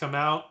things come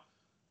out.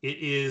 It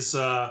is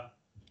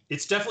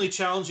it's definitely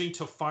challenging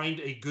to find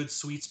a good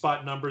sweet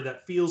spot number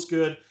that feels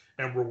good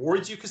and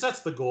rewards you, because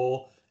that's the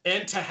goal,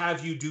 and to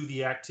have you do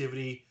the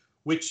activity,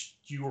 which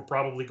you were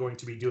probably going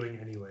to be doing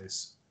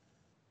anyways.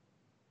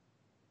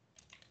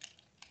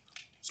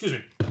 Excuse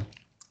me.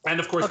 And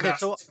of course, okay,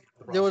 so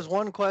there was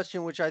one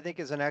question which I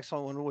think is an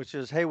excellent one, which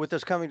is, hey, with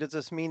this coming, does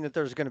this mean that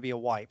there's going to be a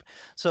wipe?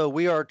 So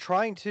we are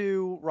trying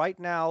to right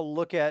now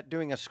look at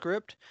doing a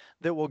script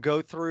that will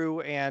go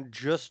through and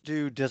just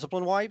do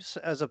discipline wipes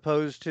as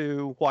opposed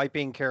to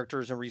wiping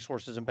characters and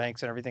resources and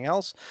banks and everything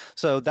else.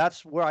 So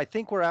that's where I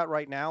think we're at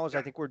right now, is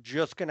I think we're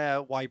just going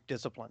to wipe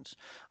disciplines,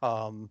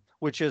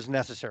 which is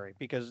necessary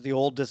because the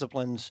old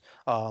disciplines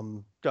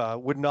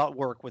would not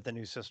work with the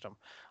new system.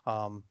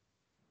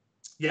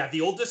 Yeah,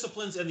 the old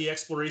disciplines and the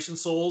exploration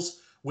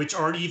souls, which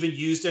aren't even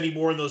used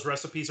anymore in those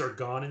recipes, are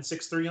gone in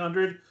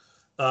 6300.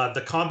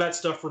 The combat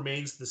stuff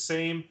remains the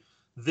same.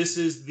 This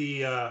is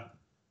the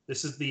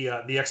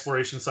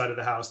exploration side of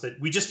the house that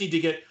we just need to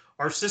get.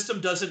 Our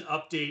system doesn't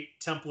update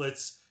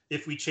templates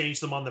if we change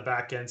them on the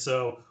back end,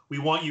 so we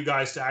want you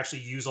guys to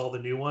actually use all the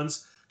new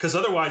ones, because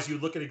otherwise you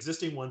look at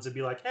existing ones and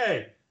be like,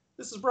 hey,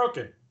 this is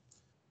broken.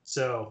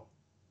 So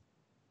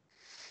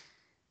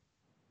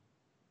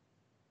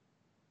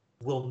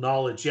will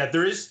knowledge. Yeah,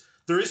 there is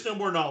no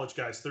more knowledge,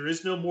 guys. There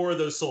is no more of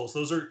those souls.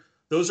 Those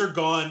are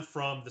gone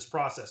from this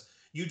process.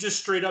 You just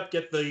straight up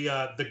get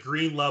the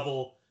green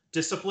level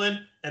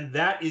discipline, and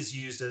that is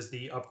used as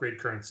the upgrade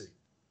currency.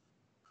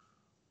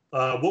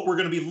 What we're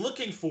going to be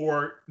looking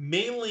for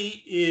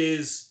mainly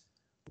is,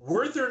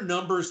 were there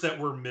numbers that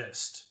were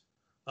missed?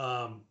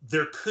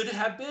 There could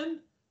have been.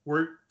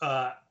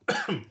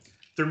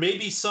 There may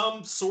be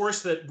some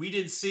source that we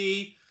didn't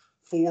see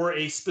for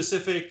a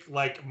specific,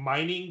 like,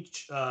 mining,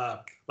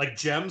 like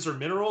gems or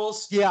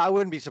minerals. Yeah, I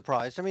wouldn't be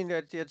surprised. I mean,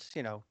 it's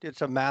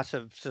it's a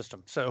massive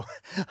system, so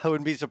I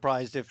wouldn't be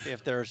surprised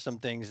if there are some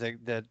things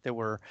that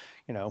were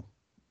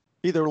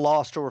either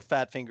lost or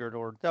fat fingered,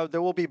 or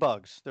there will be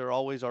bugs. There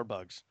always are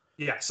bugs.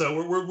 Yeah,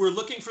 so we're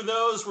looking for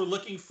those. We're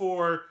looking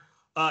for,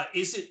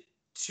 is it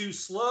too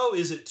slow?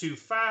 Is it too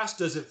fast?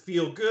 Does it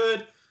feel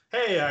good?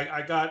 Hey,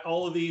 I got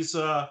all of these.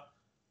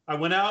 I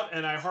went out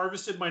and I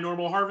harvested my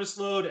normal harvest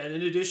load, and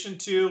in addition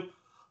to,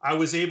 I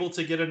was able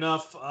to get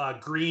enough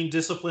green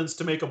disciplines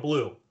to make a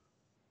blue,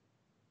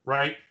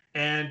 right?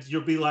 And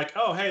you'll be like,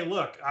 oh, hey,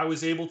 look, I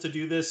was able to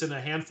do this in a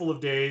handful of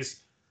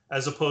days,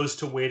 as opposed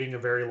to waiting a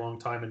very long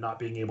time and not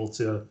being able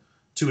to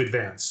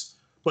advance.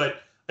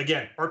 But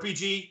again,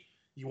 RPG,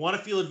 you want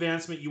to feel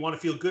advancement. You want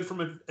to feel good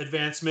from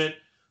advancement.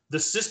 The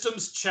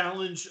system's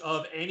challenge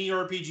of any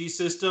RPG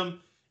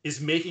system is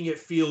making it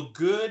feel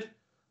good.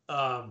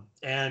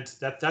 And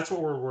that's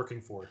what we're working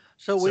for.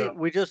 So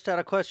we just had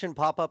a question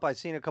pop up. I've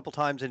seen a couple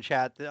times in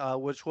chat,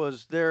 which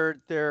was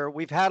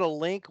we've had a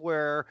link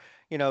where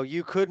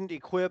you couldn't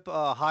equip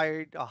a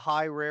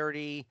high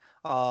rarity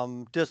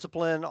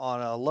discipline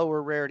on a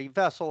lower rarity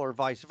vessel, or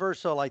vice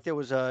versa. Like there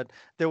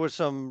was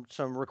some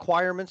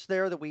requirements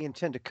there that we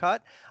intend to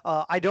cut.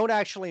 I don't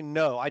actually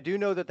know. I do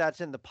know that that's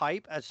in the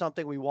pipe as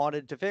something we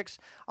wanted to fix.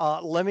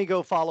 Let me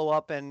go follow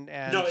up and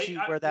see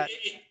where that.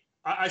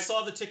 I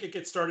saw the ticket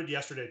get started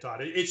yesterday,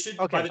 Todd. It should,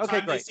 okay, by the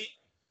time great.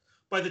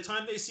 by the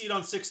time they see it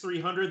on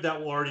 6300, that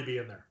will already be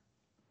in there.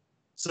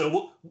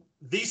 So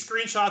these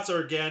screenshots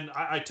are, again,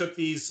 I took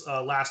these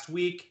last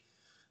week.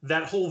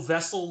 That whole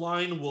vessel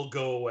line will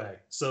go away.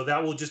 So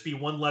that will just be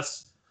one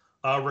less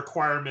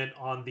requirement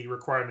on the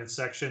requirements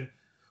section,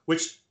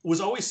 which was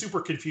always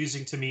super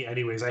confusing to me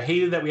anyways. I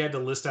hated that we had to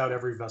list out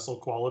every vessel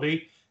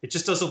quality. It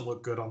just doesn't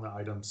look good on the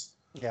items.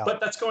 Yeah.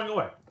 But that's going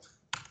away.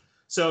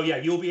 So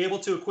yeah, you'll be able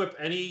to equip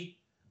any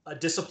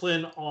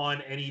discipline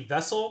on any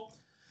vessel.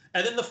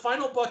 And then the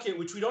final bucket,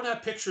 which we don't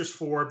have pictures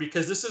for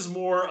because this is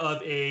more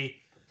of a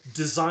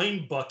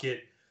design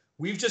bucket,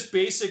 we've just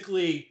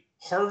basically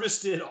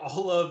harvested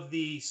all of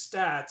the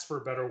stats, for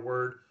a better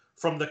word,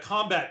 from the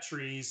combat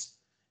trees,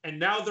 and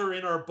now they're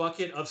in our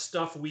bucket of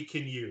stuff we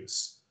can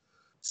use.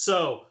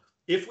 So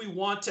if we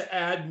want to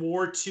add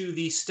more to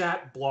the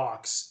stat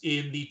blocks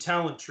in the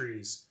talent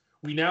trees,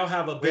 we now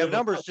have a bit We have of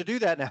numbers to do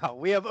that now.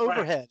 We have Right.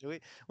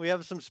 overhead. We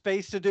have some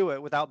space to do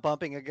it without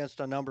bumping against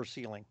a number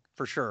ceiling,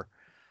 for sure.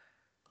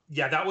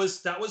 Yeah, that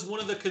was one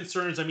of the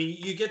concerns. I mean,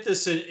 you get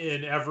this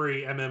in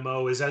every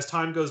MMO is as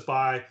time goes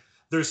by,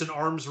 there's an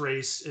arms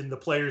race in the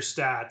player's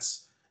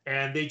stats,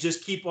 and they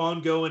just keep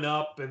on going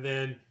up. And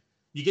then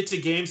you get to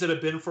games that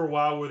have been for a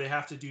while where they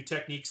have to do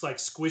techniques like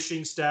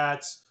squishing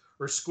stats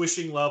or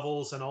squishing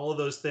levels and all of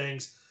those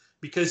things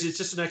because it's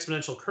just an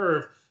exponential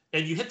curve.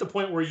 And you hit the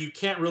point where you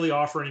can't really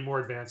offer any more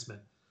advancement.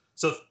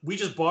 So we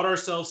just bought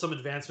ourselves some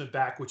advancement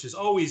back, which is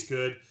always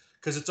good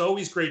because it's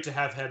always great to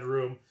have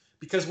headroom.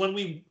 Because when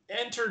we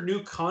enter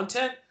new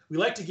content, we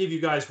like to give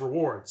you guys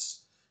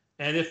rewards.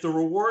 And if the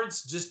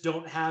rewards just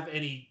don't have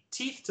any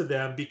teeth to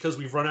them because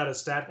we've run out of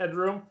stat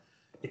headroom,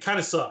 it kind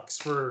of sucks.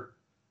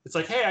 It's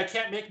like, hey, I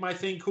can't make my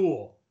thing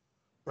cool,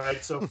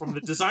 right? So from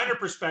the designer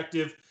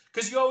perspective,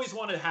 because you always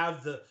want to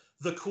have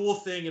the cool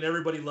thing and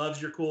everybody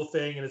loves your cool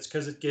thing, and it's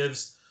because it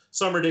gives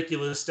some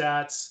ridiculous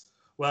stats.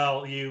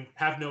 Well, you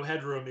have no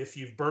headroom if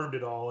you've burned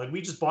it all. And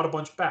we just bought a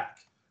bunch back,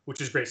 which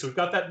is great. So we've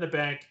got that in the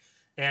bank,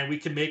 and we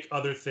can make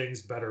other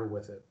things better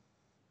with it.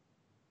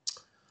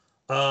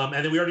 And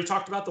then we already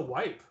talked about the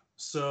wipe.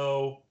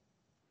 So,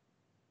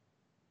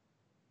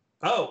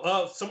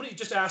 somebody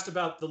just asked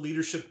about the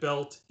leadership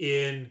belt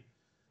in,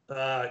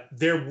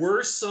 there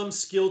were some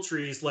skill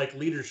trees like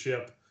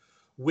leadership,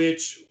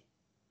 which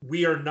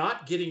we are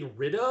not getting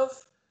rid of,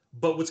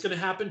 but what's going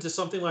to happen to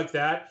something like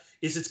that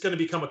is it's going to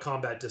become a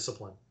combat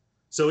discipline.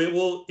 So it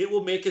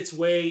will make its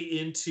way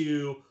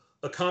into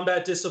a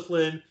combat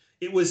discipline.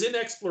 It was in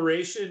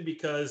exploration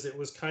because it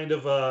was kind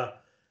of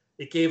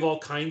it gave all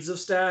kinds of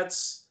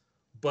stats,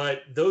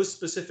 but those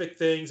specific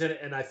things,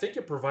 and I think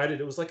it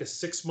was like a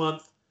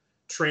 6-month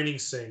training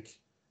sync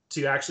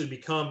to actually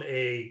become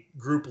a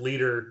group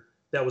leader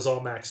that was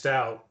all maxed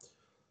out.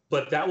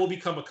 But that will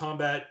become a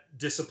combat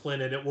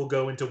discipline and it will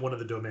go into one of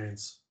the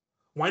domains.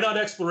 Why not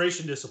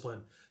exploration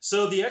discipline?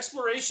 So the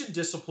exploration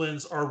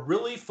disciplines are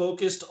really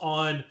focused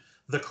on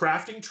the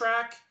crafting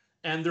track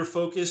and they're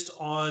focused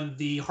on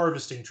the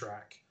harvesting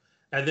track.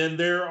 And then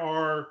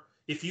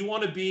if you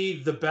want to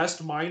be the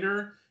best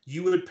miner,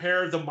 you would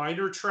pair the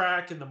miner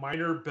track and the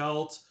miner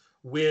belt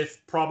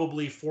with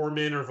probably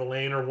Foreman or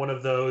Verlaine or one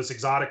of those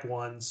exotic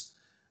ones.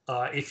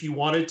 If you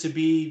wanted to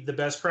be the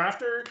best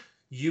crafter,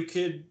 you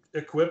could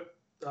equip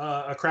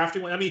a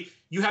crafting one. I mean,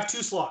 you have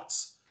 2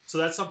 slots. So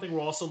that's something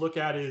we'll also look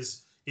at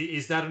is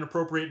that an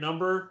appropriate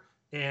number?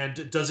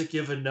 And does it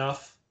give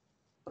enough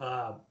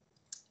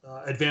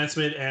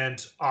advancement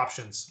and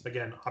options?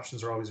 Again,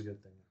 options are always a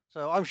good thing.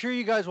 So I'm sure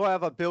you guys will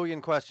have a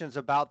billion questions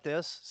about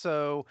this.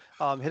 So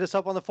hit us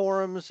up on the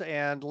forums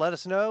and let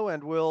us know,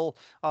 and we'll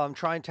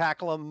try and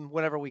tackle them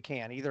whenever we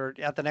can, either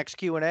at the next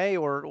Q&A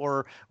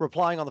or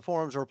replying on the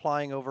forums or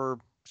replying over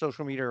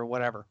social media or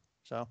whatever.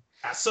 So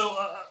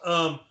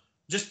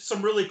just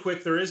some really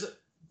quick, there is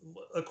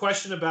a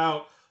question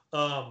about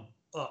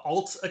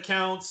alt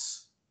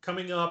accounts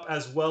coming up,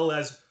 as well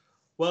as,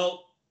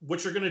 well,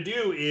 what you're going to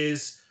do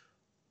is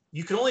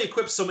you can only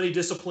equip so many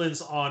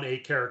disciplines on a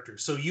character.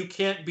 So you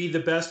can't be the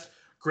best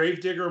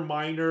gravedigger,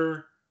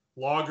 miner,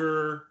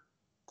 logger,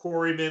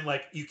 quarryman.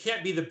 Like, you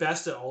can't be the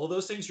best at all of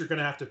those things. You're going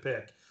to have to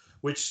pick,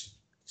 which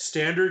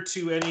standard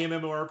to any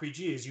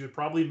MMORPG is you would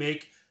probably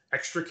make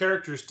extra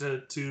characters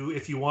to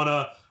if you want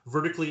to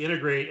vertically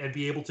integrate and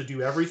be able to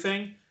do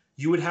everything,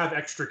 you would have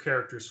extra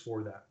characters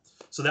for that.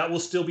 So that will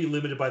still be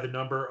limited by the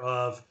number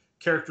of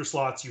character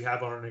slots you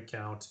have on an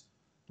account,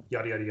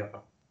 yada, yada, yada.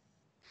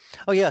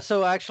 Oh yeah,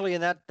 so actually,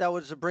 and that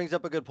brings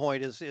up a good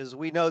point. Is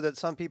we know that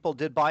some people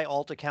did buy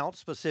alt accounts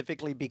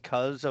specifically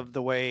because of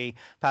the way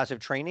passive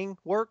training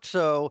worked.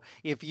 So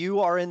if you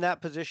are in that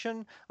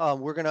position,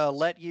 we're gonna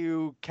let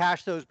you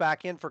cash those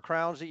back in for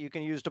crowns that you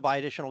can use to buy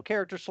additional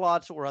character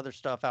slots or other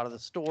stuff out of the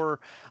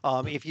store.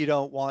 If you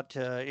don't want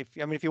to,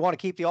 if you want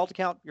to keep the alt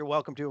account, you're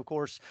welcome to, of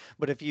course.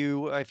 But if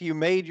you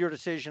made your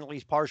decision at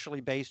least partially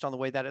based on the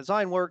way that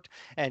design worked,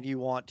 and you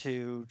want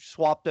to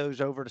swap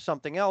those over to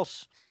something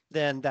else,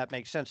 then that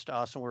makes sense to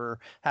us, and we're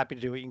happy to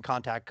do it. You can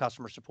contact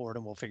customer support,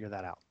 and we'll figure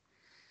that out.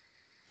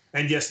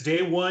 And yes,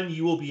 day one,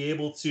 you will be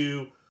able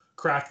to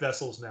craft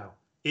vessels now.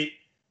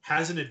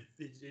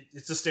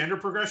 It's a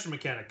standard progression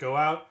mechanic. Go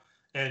out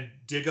and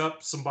dig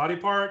up some body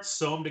parts,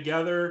 sew them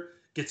together,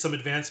 get some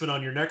advancement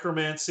on your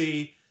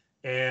necromancy,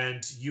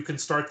 and you can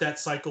start that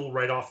cycle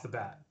right off the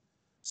bat.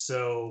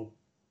 So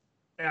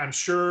I'm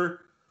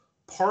sure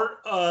part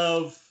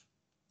of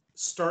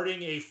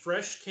starting a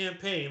fresh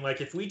campaign,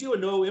 like if we do a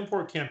no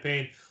import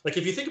campaign, like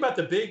if you think about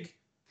the big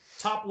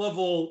top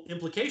level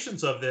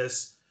implications of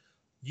this,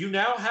 you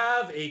now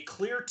have a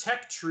clear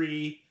tech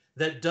tree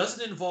that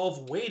doesn't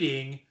involve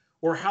waiting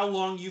or how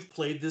long you've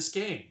played this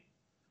game.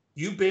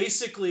 You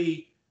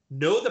basically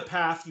know the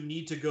path you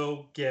need to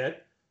go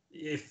get.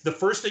 If the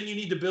first thing you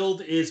need to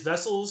build is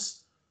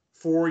vessels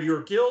for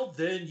your guild,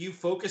 then you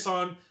focus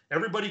on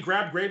everybody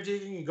grab grave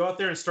digging and go out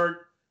there and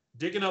start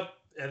digging up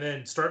and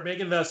then start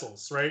making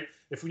vessels, right?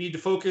 If we need to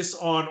focus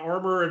on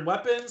armor and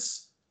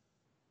weapons,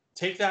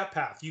 take that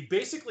path. You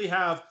basically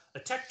have a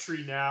tech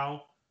tree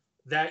now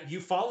that you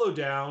follow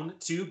down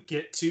to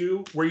get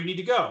to where you need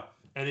to go.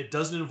 And it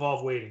doesn't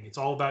involve waiting. It's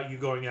all about you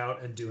going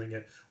out and doing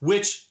it,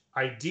 which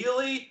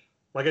ideally,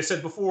 like I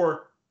said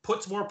before,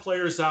 puts more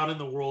players out in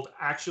the world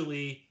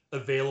actually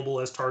available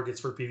as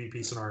targets for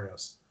PvP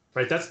scenarios,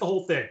 right? That's the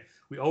whole thing.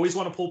 We always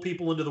want to pull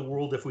people into the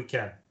world if we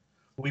can.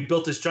 We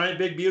built this giant,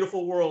 big,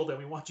 beautiful world, and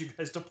we want you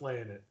guys to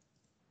play in it.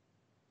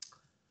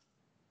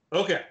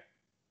 Okay.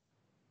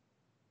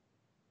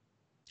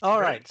 All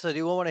right. So do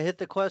you want to hit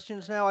the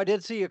questions now? I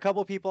did see a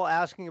couple people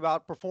asking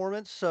about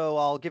performance, so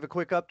I'll give a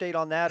quick update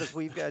on that.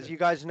 As you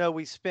guys know,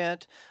 we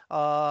spent,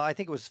 I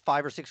think it was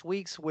 5 or 6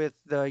 weeks with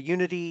the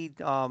Unity,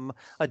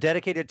 a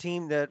dedicated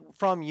team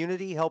from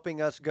Unity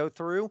helping us go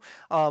through.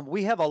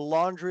 We have a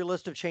laundry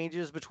list of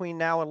changes between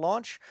now and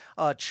launch.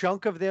 A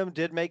chunk of them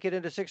did make it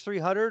into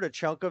 6.300. A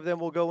chunk of them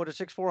will go into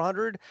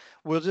 6.400.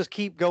 We'll just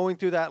keep going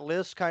through that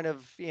list kind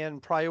of in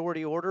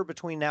priority order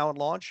between now and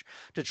launch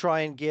to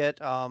try and get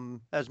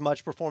as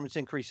much performance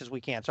increase as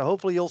we can. So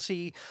hopefully you'll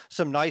see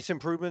some nice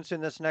improvements in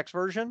this next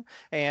version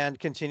and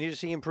continue to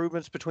see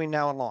improvements between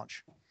now and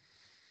launch.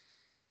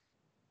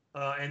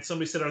 And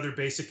somebody said, are there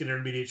basic and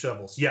intermediate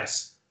shovels?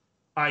 Yes.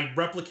 I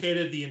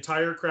replicated the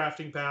entire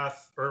crafting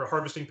path or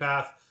harvesting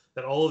path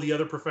that all of the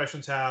other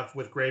professions have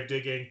with grave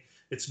digging.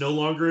 It's no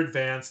longer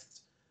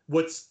advanced.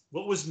 What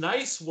was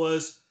nice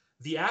was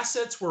the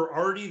assets were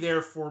already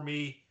there for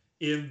me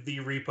in the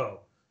repo.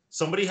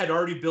 Somebody had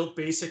already built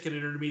basic and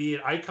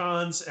intermediate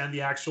icons and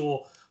the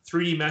actual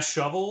 3D mesh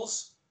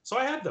shovels, so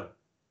I had them.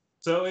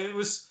 So it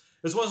was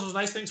one of those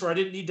nice things where I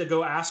didn't need to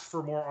go ask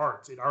for more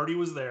art. It already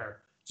was there,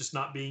 just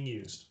not being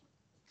used.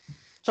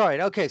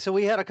 Sorry. Okay, so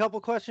we had a couple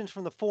questions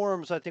from the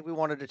forums I think we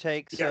wanted to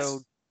take. Yes.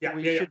 So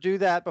we should do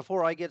that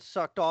before I get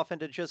sucked off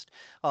into just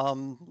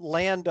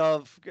land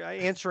of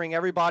answering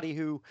everybody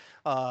who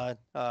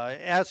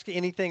asked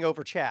anything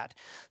over chat.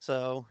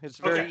 So it's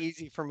very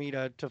easy for me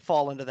to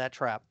fall into that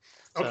trap.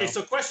 Okay,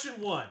 so question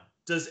 1.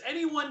 Does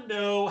anyone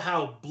know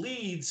how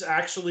bleeds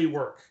actually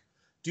work?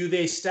 Do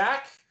they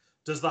stack?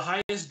 Does the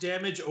highest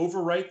damage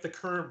overwrite the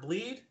current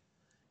bleed?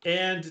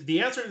 And the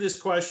answer to this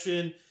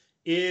question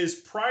is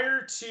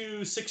prior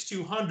to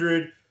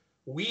 6200,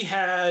 we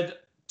had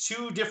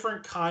 2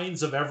 different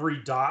kinds of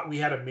every dot. We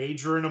had a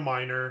major and a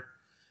minor,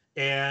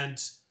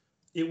 and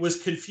it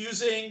was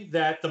confusing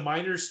that the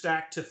minors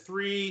stacked to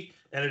 3,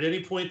 and at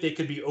any point they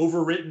could be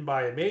overwritten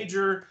by a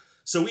major.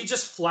 So we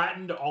just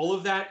flattened all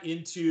of that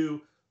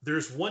into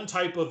there's one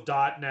type of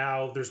dot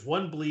now, there's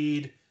one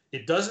bleed,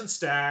 it doesn't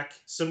stack,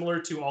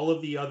 similar to all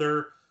of the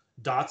other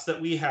dots that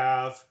we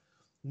have.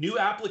 New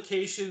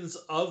applications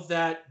of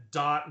that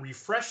dot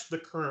refresh the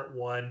current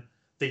one.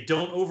 They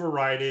don't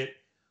override it.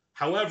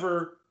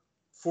 However,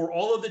 for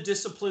all of the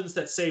disciplines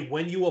that say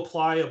when you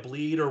apply a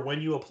bleed or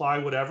when you apply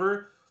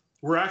whatever,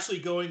 we're actually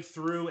going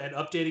through and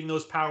updating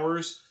those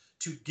powers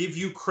to give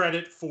you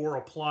credit for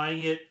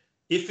applying it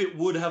if it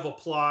would have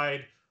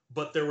applied,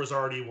 but there was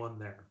already one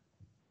there.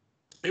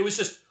 It was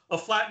just a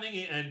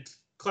flattening and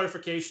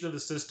clarification of the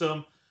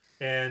system,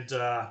 and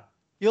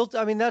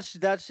I mean,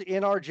 that's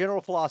in our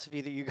general philosophy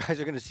that you guys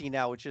are going to see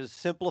now, which is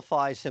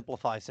simplify,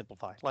 simplify,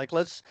 simplify. Like,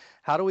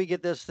 how do we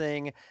get this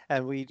thing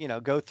and we,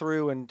 go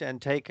through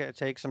and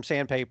take some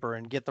sandpaper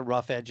and get the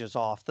rough edges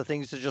off, the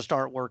things that just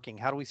aren't working.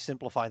 How do we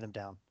simplify them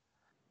down?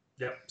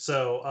 Yep.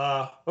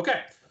 So,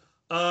 okay.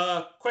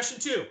 Question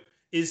 2.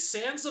 Is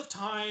Sands of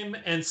Time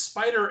and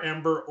Spider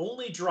Ember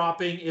only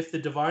dropping if the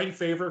Divine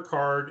Favor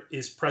card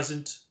is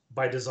present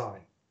by design?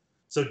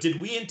 So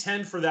did we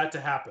intend for that to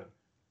happen?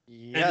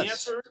 Yes. And the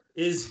answer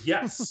is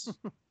yes.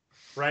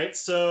 Right?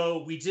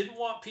 So we didn't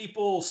want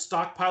people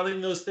stockpiling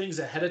those things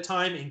ahead of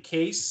time in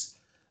case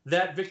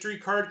that victory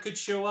card could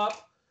show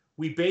up.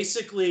 We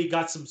basically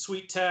got some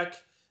sweet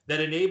tech that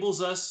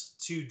enables us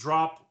to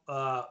drop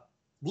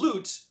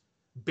loot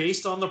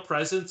based on the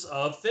presence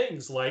of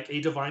things like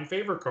a Divine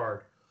Favor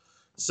card.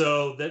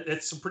 So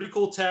that's some pretty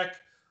cool tech.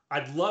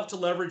 I'd love to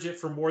leverage it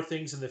for more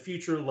things in the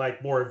future,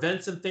 like more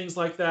events and things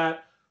like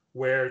that,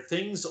 where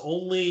things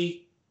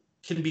only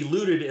can be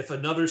looted if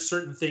another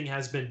certain thing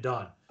has been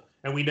done.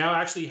 And we now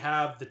actually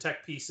have the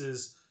tech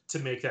pieces to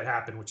make that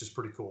happen, which is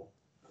pretty cool.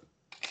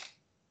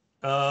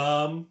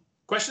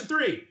 Question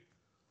 3.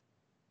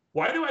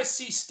 Why do I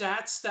see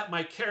stats that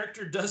my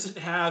character doesn't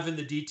have in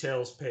the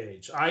details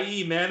page,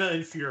 i.e. mana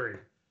and fury?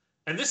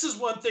 And this is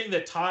one thing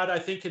that Todd, I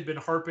think, had been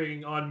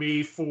harping on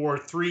me for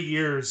 3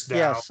 years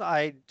now.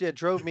 Yes, it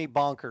drove me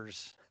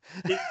bonkers.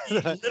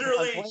 I'm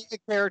literally, playing a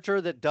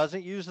character that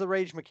doesn't use the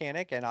rage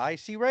mechanic, and I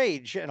see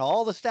rage and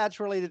all the stats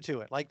related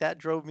to it. Like, that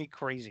drove me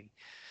crazy.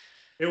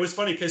 it was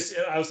funny because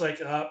I was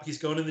like, he's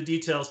going to the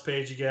details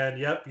page again.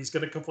 Yep, he's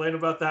going to complain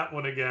about that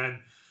one again.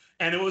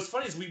 And it was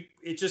funny is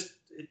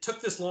it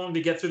took this long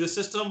to get through the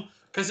system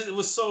because it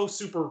was so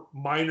super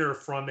minor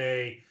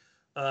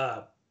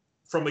uh,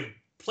 from a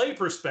play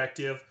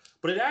perspective,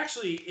 but it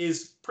actually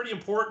is pretty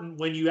important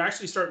when you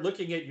actually start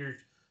looking at your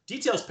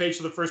details page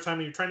for the first time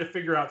and you're trying to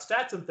figure out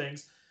stats and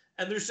things,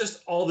 and there's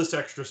just all this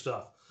extra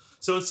stuff.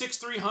 So in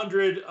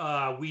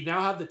 6300, we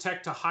now have the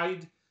tech to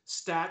hide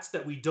stats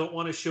that we don't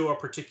want to show a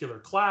particular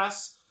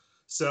class.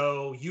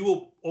 So you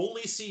will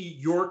only see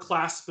your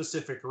class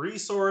specific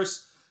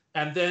resource.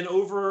 And then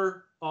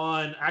over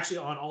on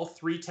all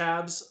three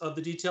tabs of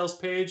the details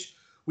page,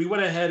 we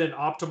went ahead and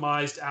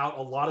optimized out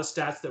a lot of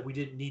stats that we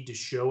didn't need to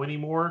show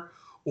anymore,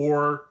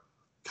 or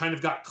kind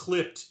of got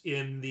clipped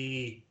in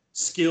the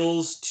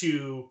skills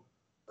to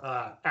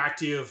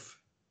active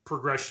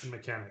progression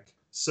mechanic.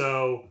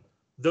 So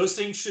those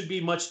things should be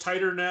much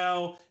tighter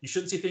now. You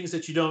shouldn't see things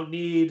that you don't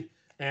need,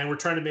 and we're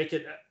trying to make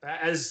it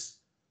as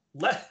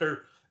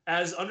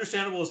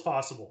understandable as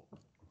possible.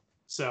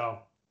 So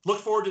look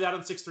forward to that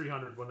on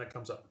 6300 when that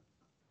comes up.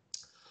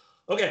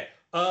 Okay,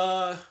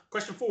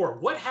 question 4.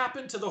 What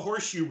happened to the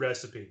horseshoe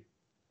recipe?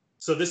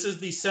 So this is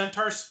the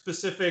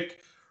centaur-specific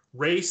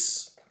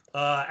race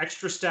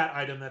extra stat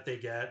item that they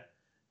get.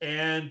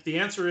 And the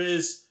answer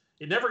is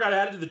it never got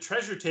added to the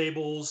treasure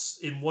tables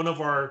in one of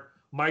our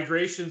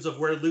migrations of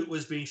where loot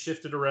was being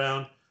shifted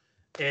around.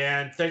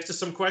 And thanks to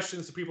some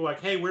questions to people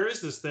like, hey, where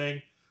is this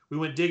thing? We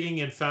went digging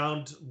and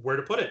found where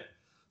to put it.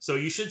 So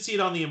you should see it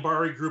on the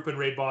Embari group and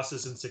raid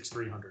bosses in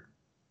 6300.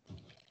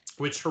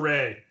 Which,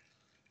 hooray,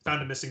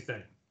 found a missing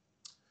thing.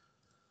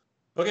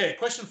 Okay,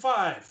 question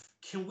 5.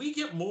 Can we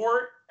get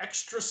more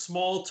extra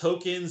small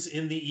tokens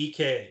in the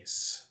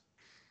EKs?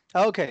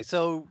 Okay,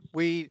 so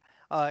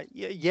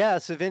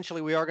yes,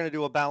 eventually we are going to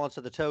do a balance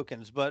of the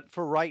tokens, but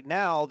for right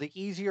now, the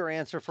easier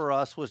answer for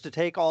us was to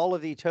take all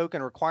of the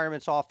token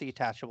requirements off the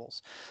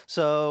attachables.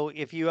 So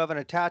if you have an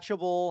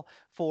attachable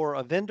for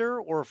a vendor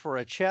or for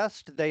a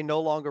chest, they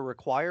no longer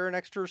require an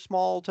extra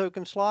small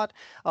token slot.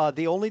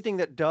 The only thing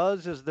that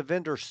does is the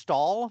vendor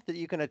stall that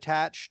you can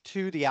attach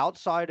to the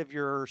outside of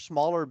your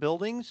smaller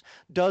buildings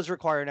does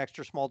require an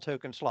extra small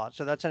token slot.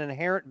 So that's an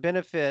inherent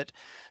benefit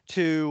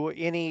to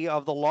any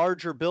of the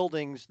larger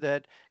buildings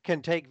that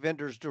can take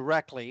vendors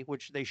directly,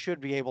 which they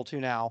should be able to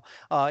now,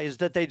 is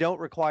that they don't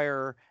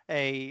require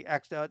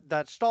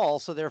that stall,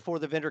 so therefore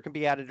the vendor can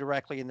be added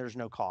directly and there's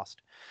no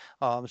cost.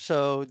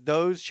 So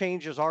those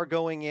changes are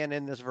going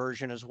in this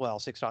version as well,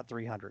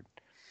 6.300.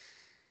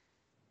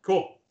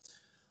 Cool.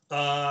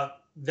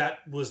 That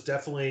was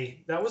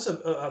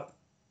a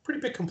pretty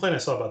big complaint I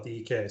saw about the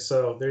EK.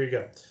 So there you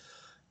go.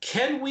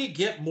 Can we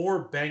get more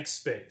bank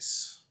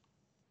space?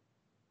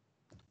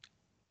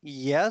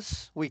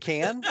 Yes, we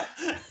can.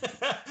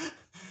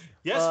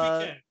 Yes,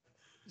 we can.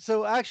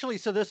 So actually,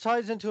 so this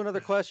ties into another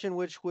question,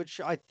 which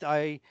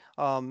I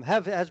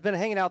has been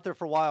hanging out there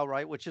for a while,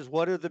 right? Which is,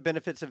 what are the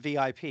benefits of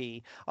VIP?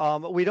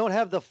 We don't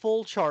have the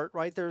full chart,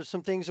 right? There's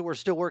some things that we're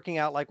still working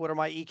out, like what are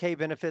my EK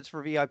benefits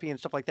for VIP and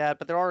stuff like that.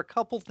 But there are a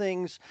couple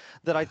things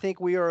that I think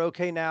we are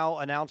okay now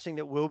announcing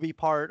that will be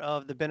part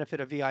of the benefit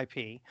of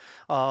VIP.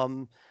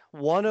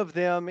 One of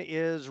them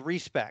is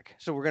respec.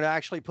 So we're going to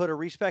actually put a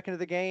respec into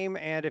the game,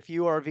 and if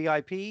you are a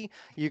VIP,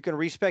 you can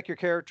respec your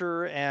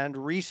character and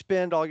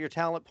respend all your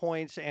talent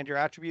points and your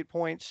attribute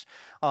points.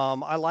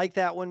 I like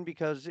that one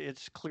because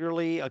it's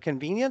clearly a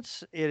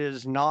convenience. It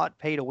is not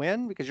pay to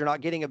win because you're not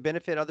getting a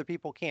benefit other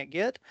people can't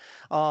get.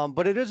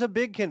 But it is a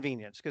big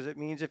convenience because it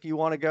means if you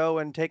want to go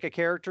and take a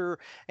character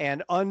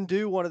and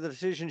undo one of the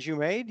decisions you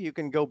made, you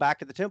can go back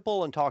to the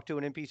temple and talk to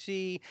an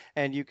NPC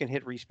and you can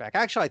hit respec.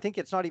 Actually, I think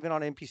it's not even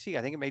on NPC.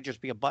 I think it may just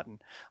be a button.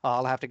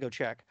 I'll have to go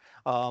check.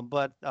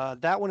 But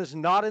that one is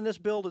not in this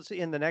build. It's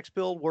in the next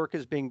build. Work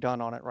is being done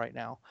on it right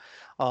now.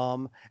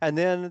 And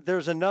then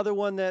there's another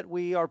one that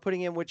we are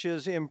putting in, which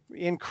is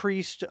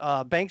increased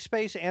bank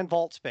space and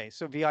vault space.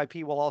 So VIP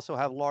will also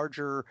have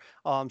larger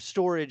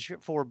storage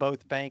for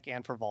both bank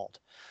and for vault.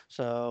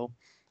 So,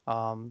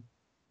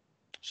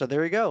 so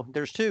there you go.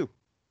 There's two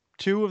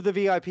of the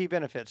VIP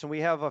benefits, and we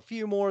have a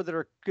few more that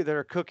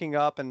are cooking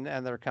up and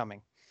they're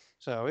coming.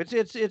 So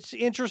it's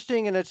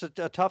interesting, and it's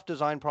a tough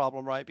design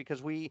problem, right?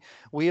 Because we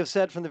have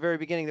said from the very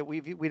beginning that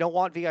we don't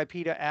want VIP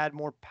to add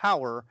more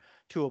power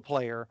to a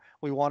player.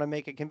 We want to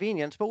make it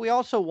convenience, but we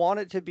also want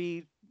it to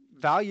be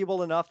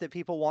valuable enough that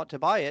people want to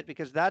buy it,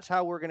 because that's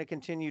how we're going to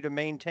continue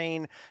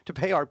to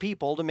pay our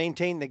people to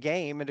maintain the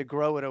game and to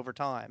grow it over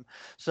time.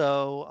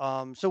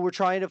 So so we're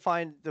trying to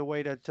find the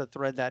way to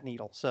thread that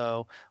needle.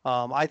 So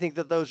I think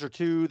that those are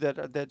two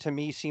that to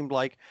me seemed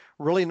like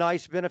really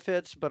nice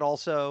benefits, but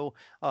also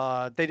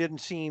they didn't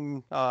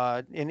seem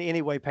in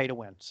any way pay to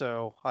win.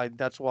 So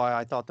that's why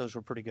I thought those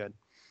were pretty good,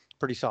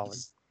 pretty solid.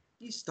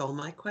 You stole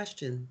my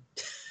question.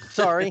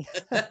 Sorry.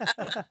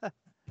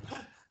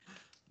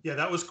 Yeah,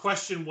 that was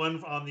question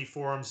 1 on the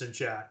forums and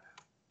chat.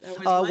 That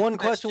was my One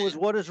question was,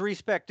 what does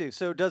respec do?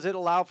 So does it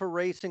allow for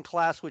race and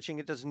class switching?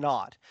 It does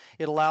not.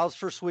 It allows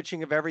for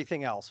switching of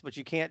everything else, but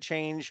you can't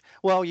change,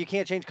 well, you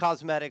can't change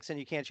cosmetics and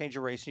you can't change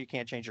your race and you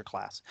can't change your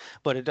class.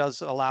 But it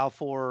does allow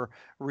for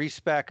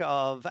respec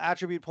of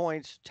attribute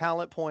points,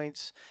 talent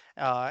points,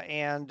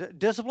 and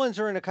disciplines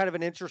are in a kind of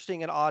an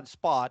interesting and odd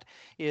spot.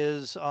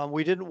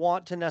 We didn't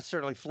want to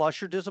necessarily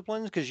flush your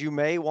disciplines because you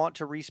may want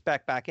to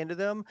respec back into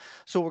them.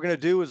 So what we're going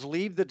to do is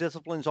leave the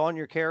disciplines on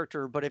your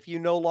character, but if you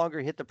no longer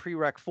hit the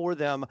prereq for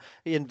them,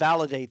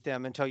 invalidate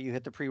them until you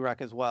hit the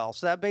prereq as well.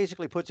 So that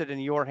basically puts it in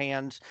your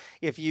hands.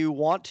 If you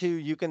want to,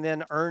 you can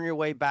then earn your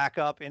way back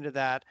up into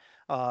that,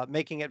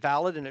 making it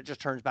valid, and it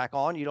just turns back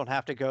on. You don't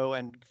have to go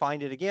and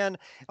find it again.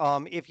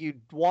 If you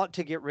want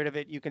to get rid of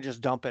it, you can just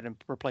dump it and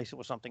replace it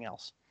with something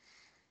else.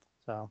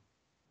 So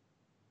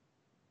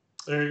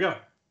there you go.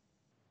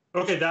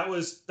 Okay, that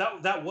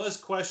was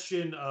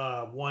question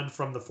 1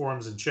 from the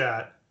forums and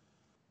chat.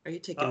 Are you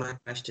taking my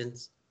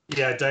questions?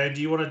 Yeah, Diane,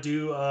 do you want to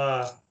do?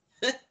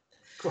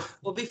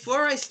 Well,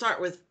 before I start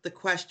with the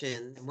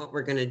question, what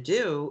we're going to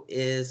do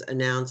is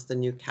announce the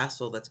new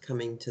castle that's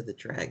coming to the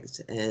Dregs.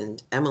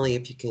 And Emily,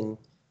 if you can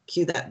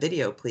cue that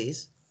video,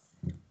 please.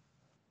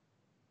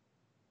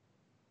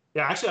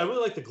 Yeah, actually, I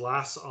really like the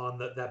glass on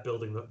that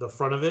building, the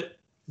front of it.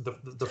 The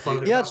front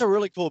of the yeah, castle. it's a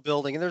really cool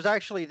building, and there's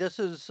actually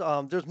there's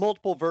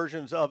multiple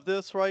versions of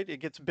this, right? It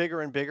gets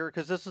bigger and bigger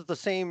because this is the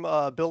same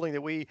building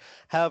that we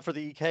have for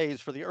the EKs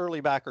for the early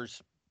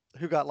backers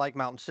who got like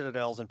mountain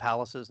citadels and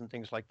palaces and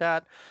things like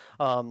that.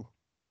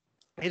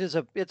 It's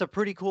a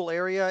pretty cool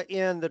area.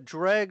 In the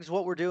dregs,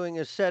 what we're doing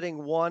is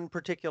setting one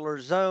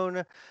particular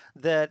zone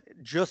that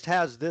just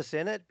has this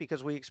in it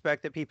because we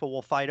expect that people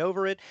will fight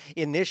over it.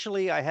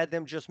 Initially, I had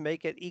them just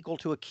make it equal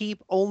to a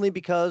keep only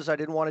because I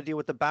didn't want to deal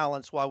with the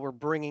balance while we're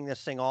bringing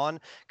this thing on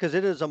because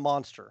it is a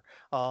monster.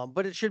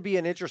 But it should be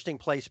an interesting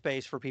play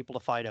space for people to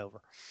fight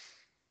over.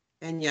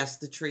 And yes,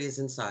 the tree is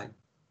inside.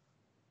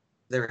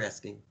 They're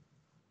asking.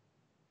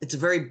 It's a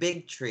very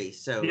big tree,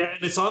 so yeah,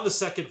 and it's on the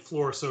second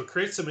floor, so it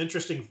creates some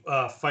interesting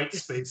fight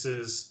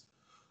spaces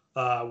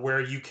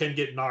where you can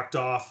get knocked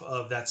off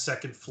of that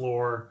second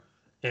floor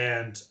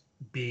and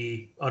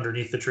be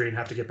underneath the tree and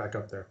have to get back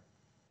up there.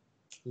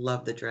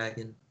 Love the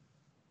dragon.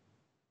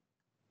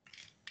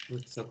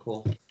 It's so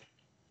cool.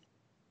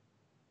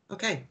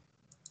 Okay.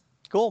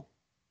 Cool.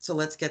 So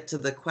let's get to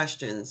the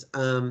questions.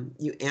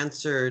 You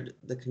answered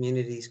the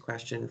community's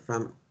question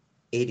from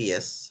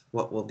Adius,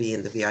 what will be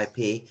in the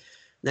VIP.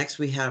 Next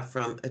we have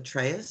from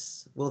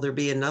Atreus, will there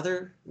be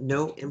another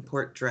no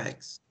import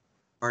dregs?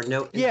 Or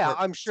no import? Yeah,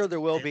 I'm sure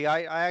there will be.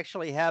 I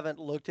actually haven't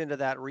looked into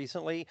that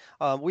recently.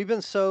 We've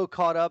been so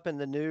caught up in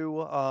the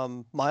new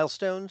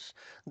milestones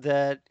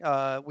that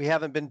we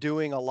haven't been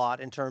doing a lot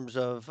in terms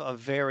of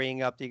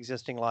varying up the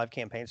existing live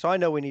campaign. So I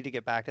know we need to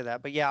get back to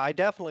that. But yeah, I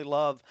definitely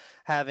love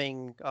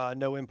having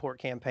no import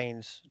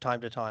campaigns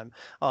time to time.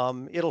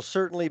 It'll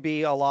certainly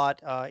be a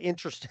lot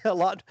a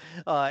lot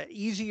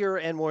easier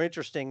and more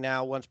interesting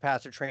now once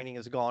passive training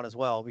is gone as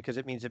well, because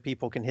it means that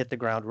people can hit the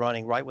ground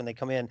running right when they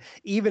come in,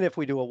 even if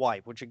we do a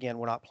wipe, which again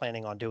we're not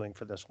planning on doing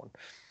for this one.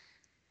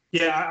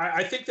 Yeah,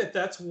 I think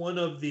that's one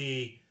of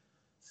the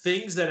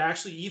things that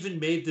actually even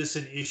made this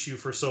an issue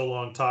for so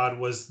long, Todd,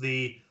 was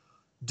the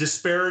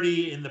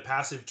disparity in the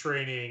passive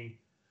training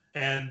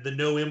and the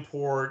no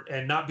import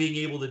and not being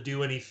able to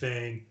do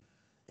anything.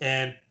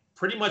 And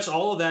pretty much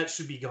all of that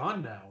should be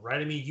gone now, right?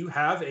 I mean, you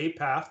have a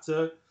path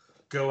to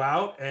go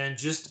out and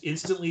just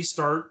instantly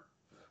start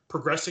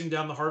progressing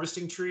down the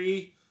harvesting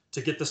tree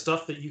to get the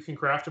stuff that you can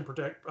craft and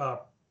protect,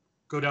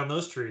 go down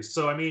those trees.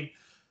 So, I mean,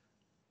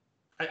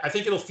 I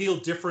think it'll feel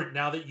different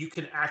now that you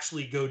can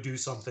actually go do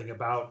something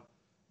about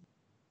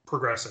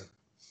progressing.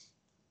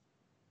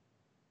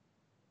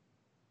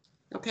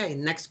 Okay,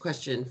 next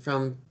question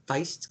from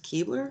Feist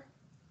Keebler.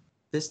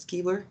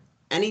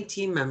 Any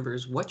team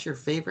members, what's your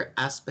favorite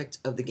aspect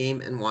of the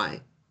game and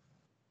why?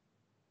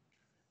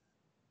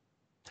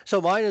 So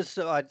mine is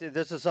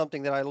this is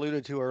something that I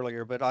alluded to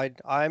earlier, but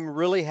I'm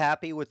really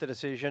happy with the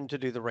decision to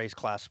do the race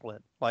class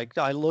split. Like,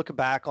 I look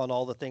back on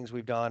all the things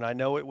we've done. I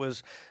know it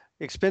was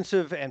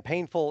expensive and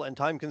painful and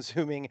time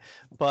consuming,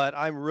 but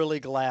I'm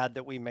really glad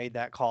that we made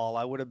that call.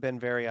 I would have been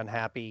very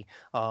unhappy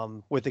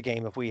with the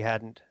game if we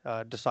hadn't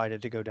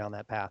decided to go down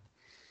that path.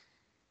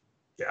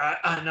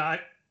 Yeah,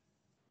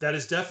 that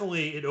is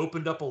definitely, it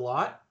opened up a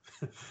lot.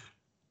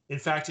 In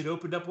fact, it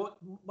opened up what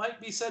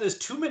might be said as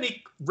too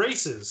many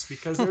races,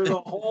 because there's a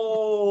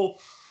whole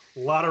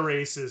lot of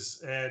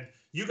races, and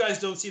you guys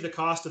don't see the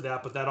cost of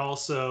that, but that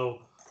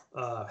also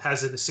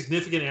has a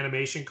significant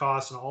animation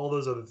cost and all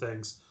those other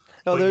things.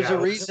 No, But there's yeah,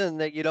 a reason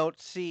that you don't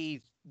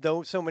see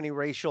so many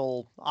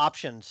racial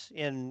options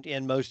in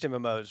most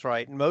MMOs,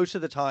 right? And most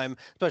of the time,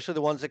 especially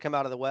the ones that come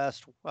out of the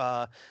West,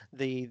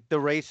 the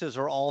races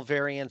are all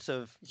variants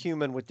of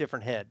human with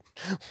different head,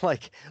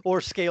 like,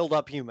 or scaled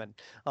up human.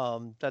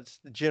 That's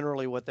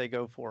generally what they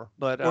go for.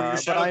 But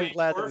I'm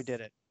glad that we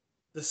did it.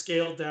 The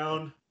scaled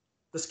down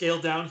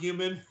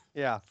human.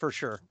 Yeah, for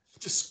sure.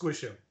 Just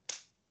squish him.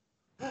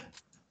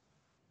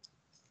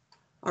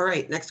 All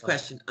right, next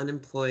question.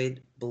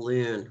 Unemployed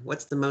balloon.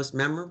 What's the most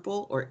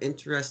memorable or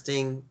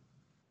interesting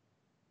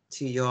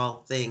to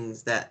y'all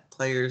things that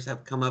players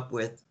have come up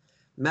with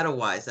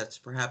meta-wise that's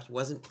perhaps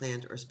wasn't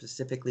planned or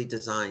specifically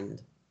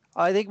designed?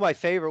 I think my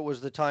favorite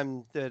was the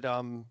time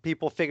that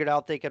people figured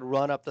out they could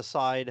run up the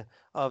side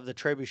of the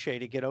trebuchet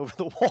to get over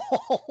the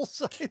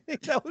walls. I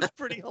think that was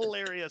pretty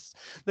hilarious.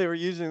 They were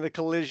using the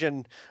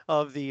collision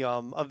of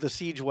the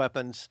siege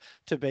weapons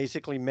to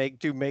basically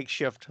do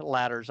makeshift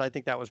ladders. I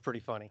think that was pretty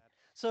funny.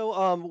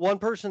 So one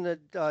person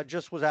that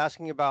just was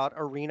asking about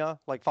arena,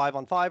 like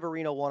 5-on-5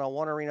 arena,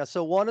 1-on-1 arena.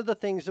 So one of the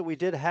things that we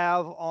did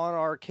have on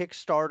our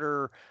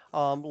Kickstarter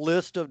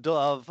list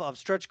of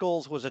stretch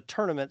goals was a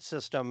tournament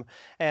system,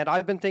 and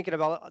I've been thinking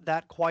about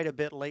that quite a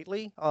bit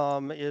lately.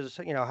 Is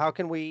how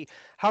can we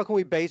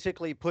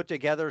basically put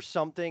together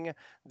something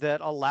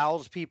that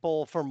allows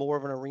people for more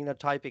of an arena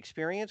type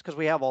experience, because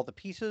we have all the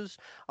pieces.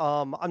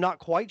 I'm not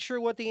quite sure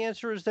what the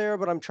answer is there,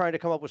 but I'm trying to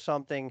come up with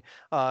something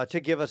to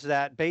give us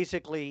that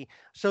basically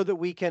so that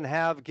we can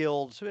have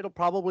guilds. It'll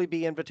probably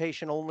be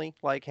invitation only,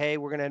 like, hey,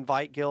 we're going to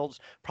invite guilds,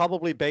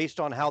 probably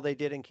based on how they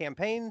did in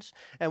campaigns,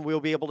 and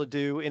we'll be able to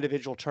do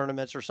individual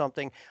tournaments or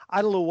something.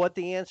 I don't know what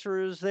the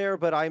answer is there,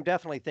 but I'm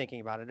definitely thinking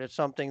about it. It's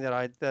something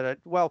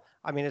well,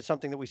 I mean, it's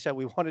something that we said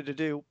we wanted to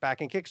do back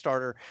in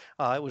Kickstarter.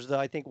 It was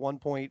I think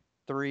 1.3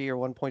 or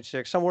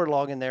 1.6, somewhere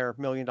along in there, $1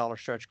 million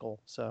stretch goal.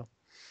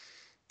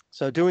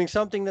 So doing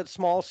something that's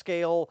small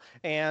scale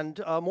and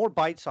more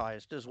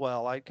bite-sized as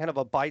well. Kind of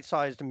a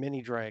bite-sized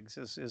mini dregs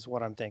is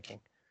what I'm thinking.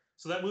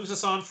 So that moves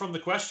us on from the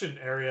question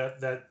area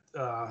that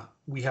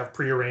we have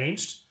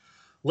prearranged.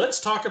 Let's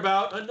talk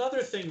about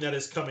another thing that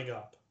is coming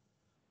up.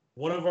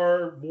 One of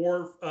our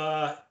more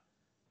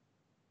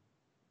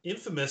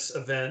infamous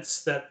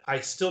events that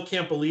I still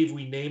can't believe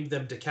we named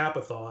them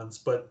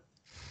decapathons, but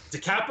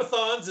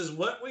decapathons is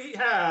what we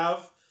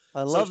have.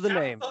 I love the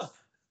name.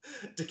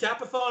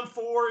 Decapathon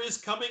 4 is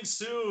coming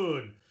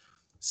soon.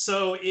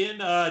 So in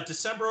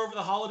December over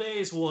the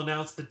holidays, we'll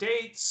announce the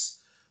dates.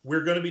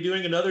 We're going to be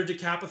doing another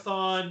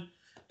decapathon.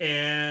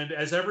 And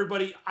as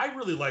everybody, I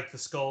really like the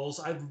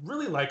skulls. I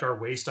really like our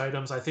waste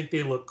items. I think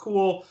they look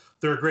cool.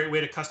 They're a great way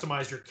to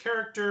customize your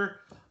character.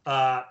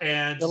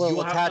 And The little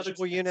you'll have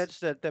attachable units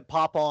that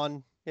pop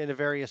on into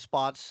various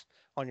spots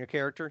on your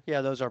character.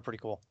 Yeah, those are pretty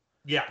cool.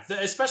 Yeah,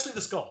 especially the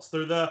skulls.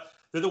 They're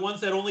the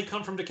ones that only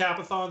come from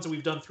decapathons, and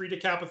we've done 3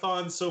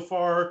 decapathons so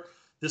far.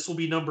 This will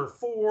be number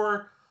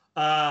 4.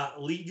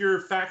 Lead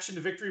your faction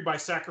to victory by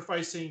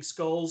sacrificing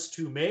skulls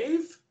to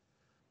Maeve.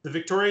 The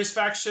victorious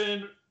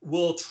faction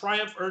will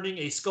triumph, earning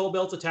a skull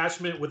belt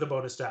attachment with a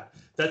bonus stat.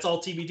 That's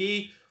all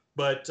TBD,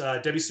 but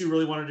Debbie Sue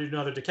really wanted to do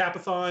another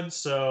decapathon,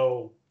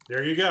 so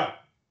there you go.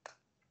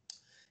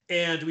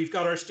 And we've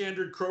got our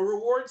standard Crow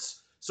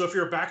rewards. So if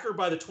you're a backer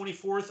by the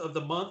 24th of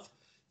the month,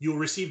 you'll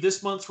receive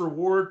this month's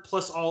reward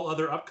plus all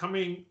other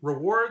upcoming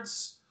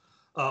rewards.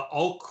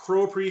 All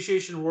Crow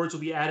appreciation rewards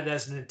will be added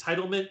as an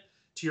entitlement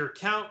to your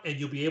account, and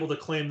you'll be able to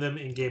claim them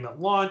in-game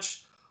at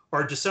launch.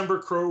 Our December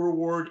Crow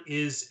reward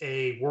is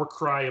a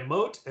Warcry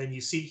emote, and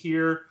you see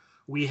here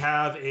we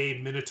have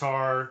a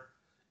Minotaur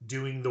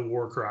doing the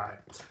Warcry.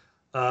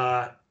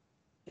 And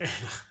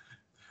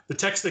the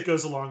text that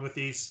goes along with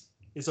these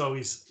is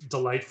always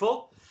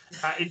delightful.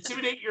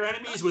 Intimidate your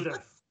enemies with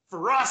the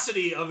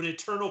ferocity of an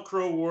eternal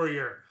Crow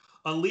warrior.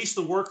 Unleash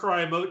the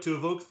Warcry emote to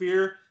evoke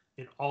fear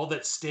in all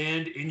that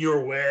stand in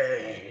your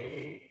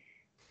way.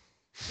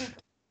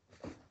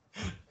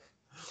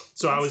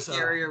 So I was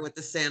scarier with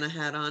the Santa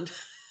hat on.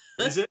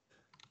 Is it?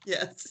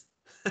 Yes.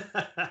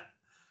 Okay.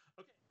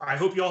 I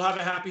hope you all have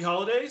a happy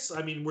holidays.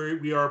 I mean,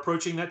 we are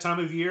approaching that time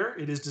of year.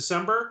 It is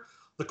December.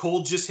 The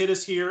cold just hit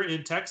us here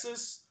in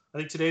Texas. I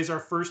think today's our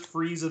first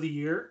freeze of the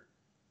year.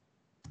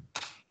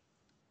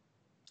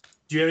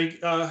 Do you have any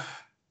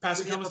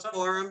passing comments?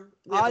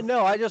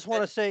 No, I just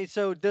want to say,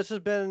 so this has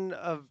been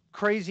a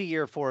crazy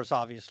year for us,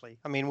 obviously.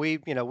 I mean, we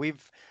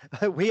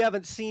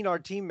haven't seen our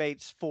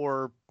teammates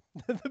for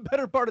the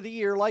better part of the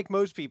year, like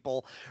most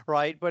people,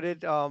 right?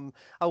 But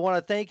I want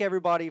to thank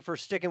everybody for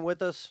sticking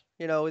with us.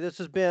 This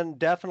has been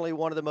definitely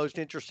one of the most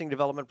interesting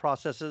development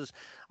processes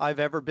I've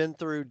ever been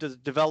through,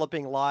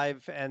 developing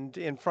live and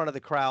in front of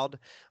the crowd.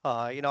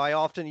 I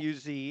often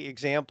use the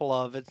example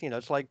of it.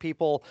 It's like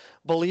people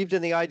believed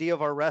in the idea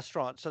of our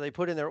restaurant, so they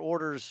put in their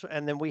orders,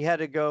 and then we had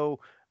to go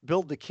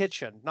build the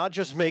kitchen, not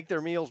just make their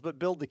meals, but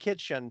build the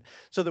kitchen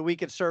so that we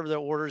could serve their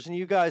orders. And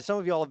you guys, some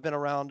of y'all have been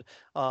around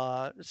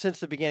since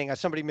the beginning.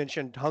 Somebody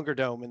mentioned Hunger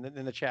Dome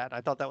in the chat. I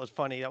thought that was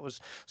funny. That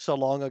was so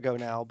long ago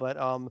now, but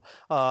I'm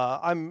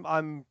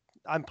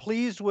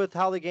pleased with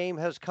how the game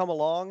has come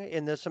along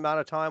in this amount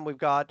of time. We've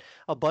got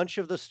a bunch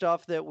of the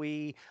stuff that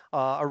we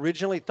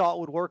originally thought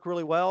would work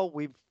really well.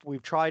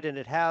 We've tried and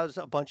it has.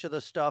 A bunch of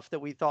the stuff that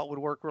we thought would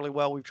work really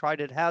well, we've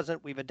tried, it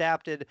hasn't. We've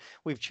adapted,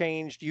 we've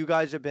changed. You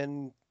guys have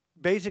been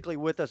basically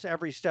with us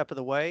every step of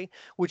the way,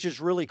 which is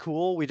really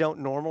cool. We don't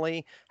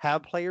normally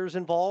have players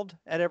involved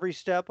at every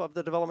step of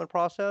the development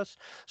process.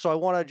 So I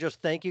want to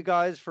just thank you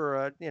guys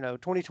for,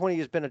 2020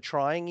 has been a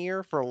trying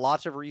year for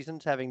lots of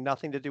reasons, having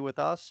nothing to do with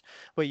us,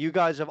 but you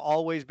guys have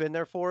always been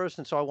there for us.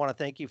 And so I want to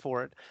thank you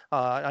for it.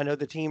 I know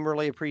the team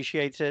really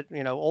appreciates it.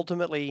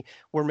 Ultimately,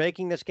 we're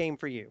making this game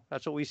for you.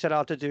 That's what we set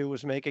out to do,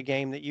 was make a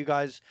game that you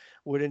guys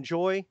would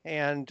enjoy.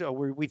 And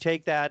we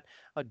take that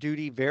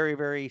duty very,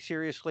 very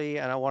seriously.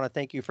 And I want to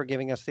thank you for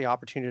giving us the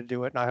opportunity to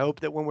do it. And I hope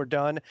that when we're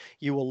done,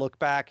 you will look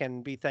back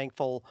and be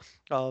thankful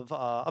of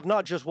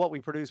not just what we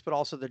produce, but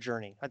also the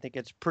journey. I think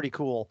it's pretty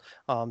cool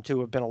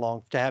to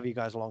have you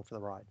guys along for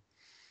the ride.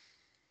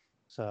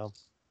 So.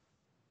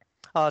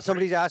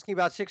 Somebody's asking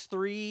about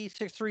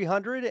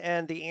 6300,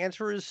 and the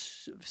answer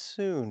is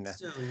soon.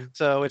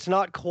 So it's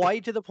not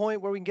quite to the point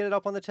where we can get it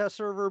up on the test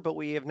server, but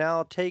we have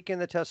now taken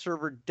the test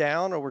server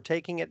down, or we're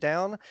taking it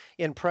down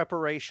in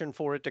preparation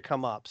for it to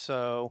come up.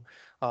 So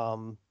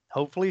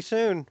hopefully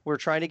soon. We're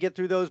trying to get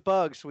through those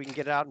bugs so we can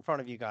get it out in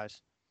front of you guys.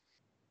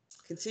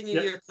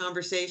 Continue your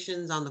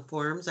conversations on the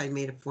forums. I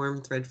made a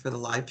forum thread for the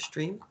live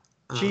stream.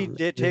 She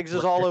did. Tiggs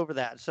is all over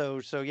that.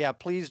 So yeah,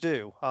 please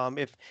do.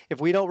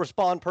 If we don't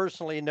respond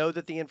personally, know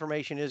that the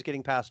information is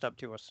getting passed up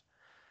to us.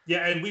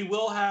 Yeah, and we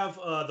will have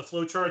the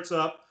flowcharts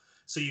up,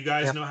 so you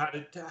guys know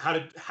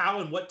how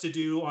and what to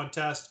do on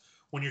test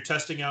when you're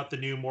testing out the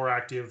new, more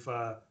active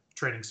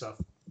training stuff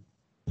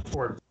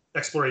or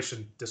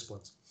exploration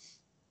disciplines.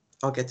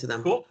 I'll get to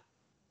them. Cool.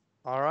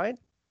 All right.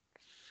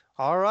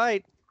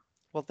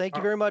 Well, thank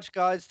you very much,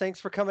 guys. Thanks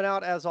for coming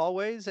out as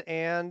always.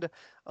 And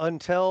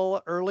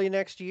until early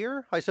next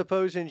year, I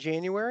suppose in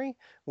January,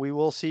 we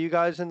will see you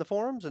guys in the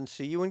forums and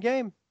see you in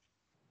game.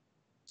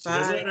 See you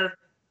guys later.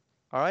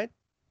 All right.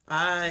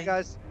 Bye. Bye,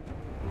 guys.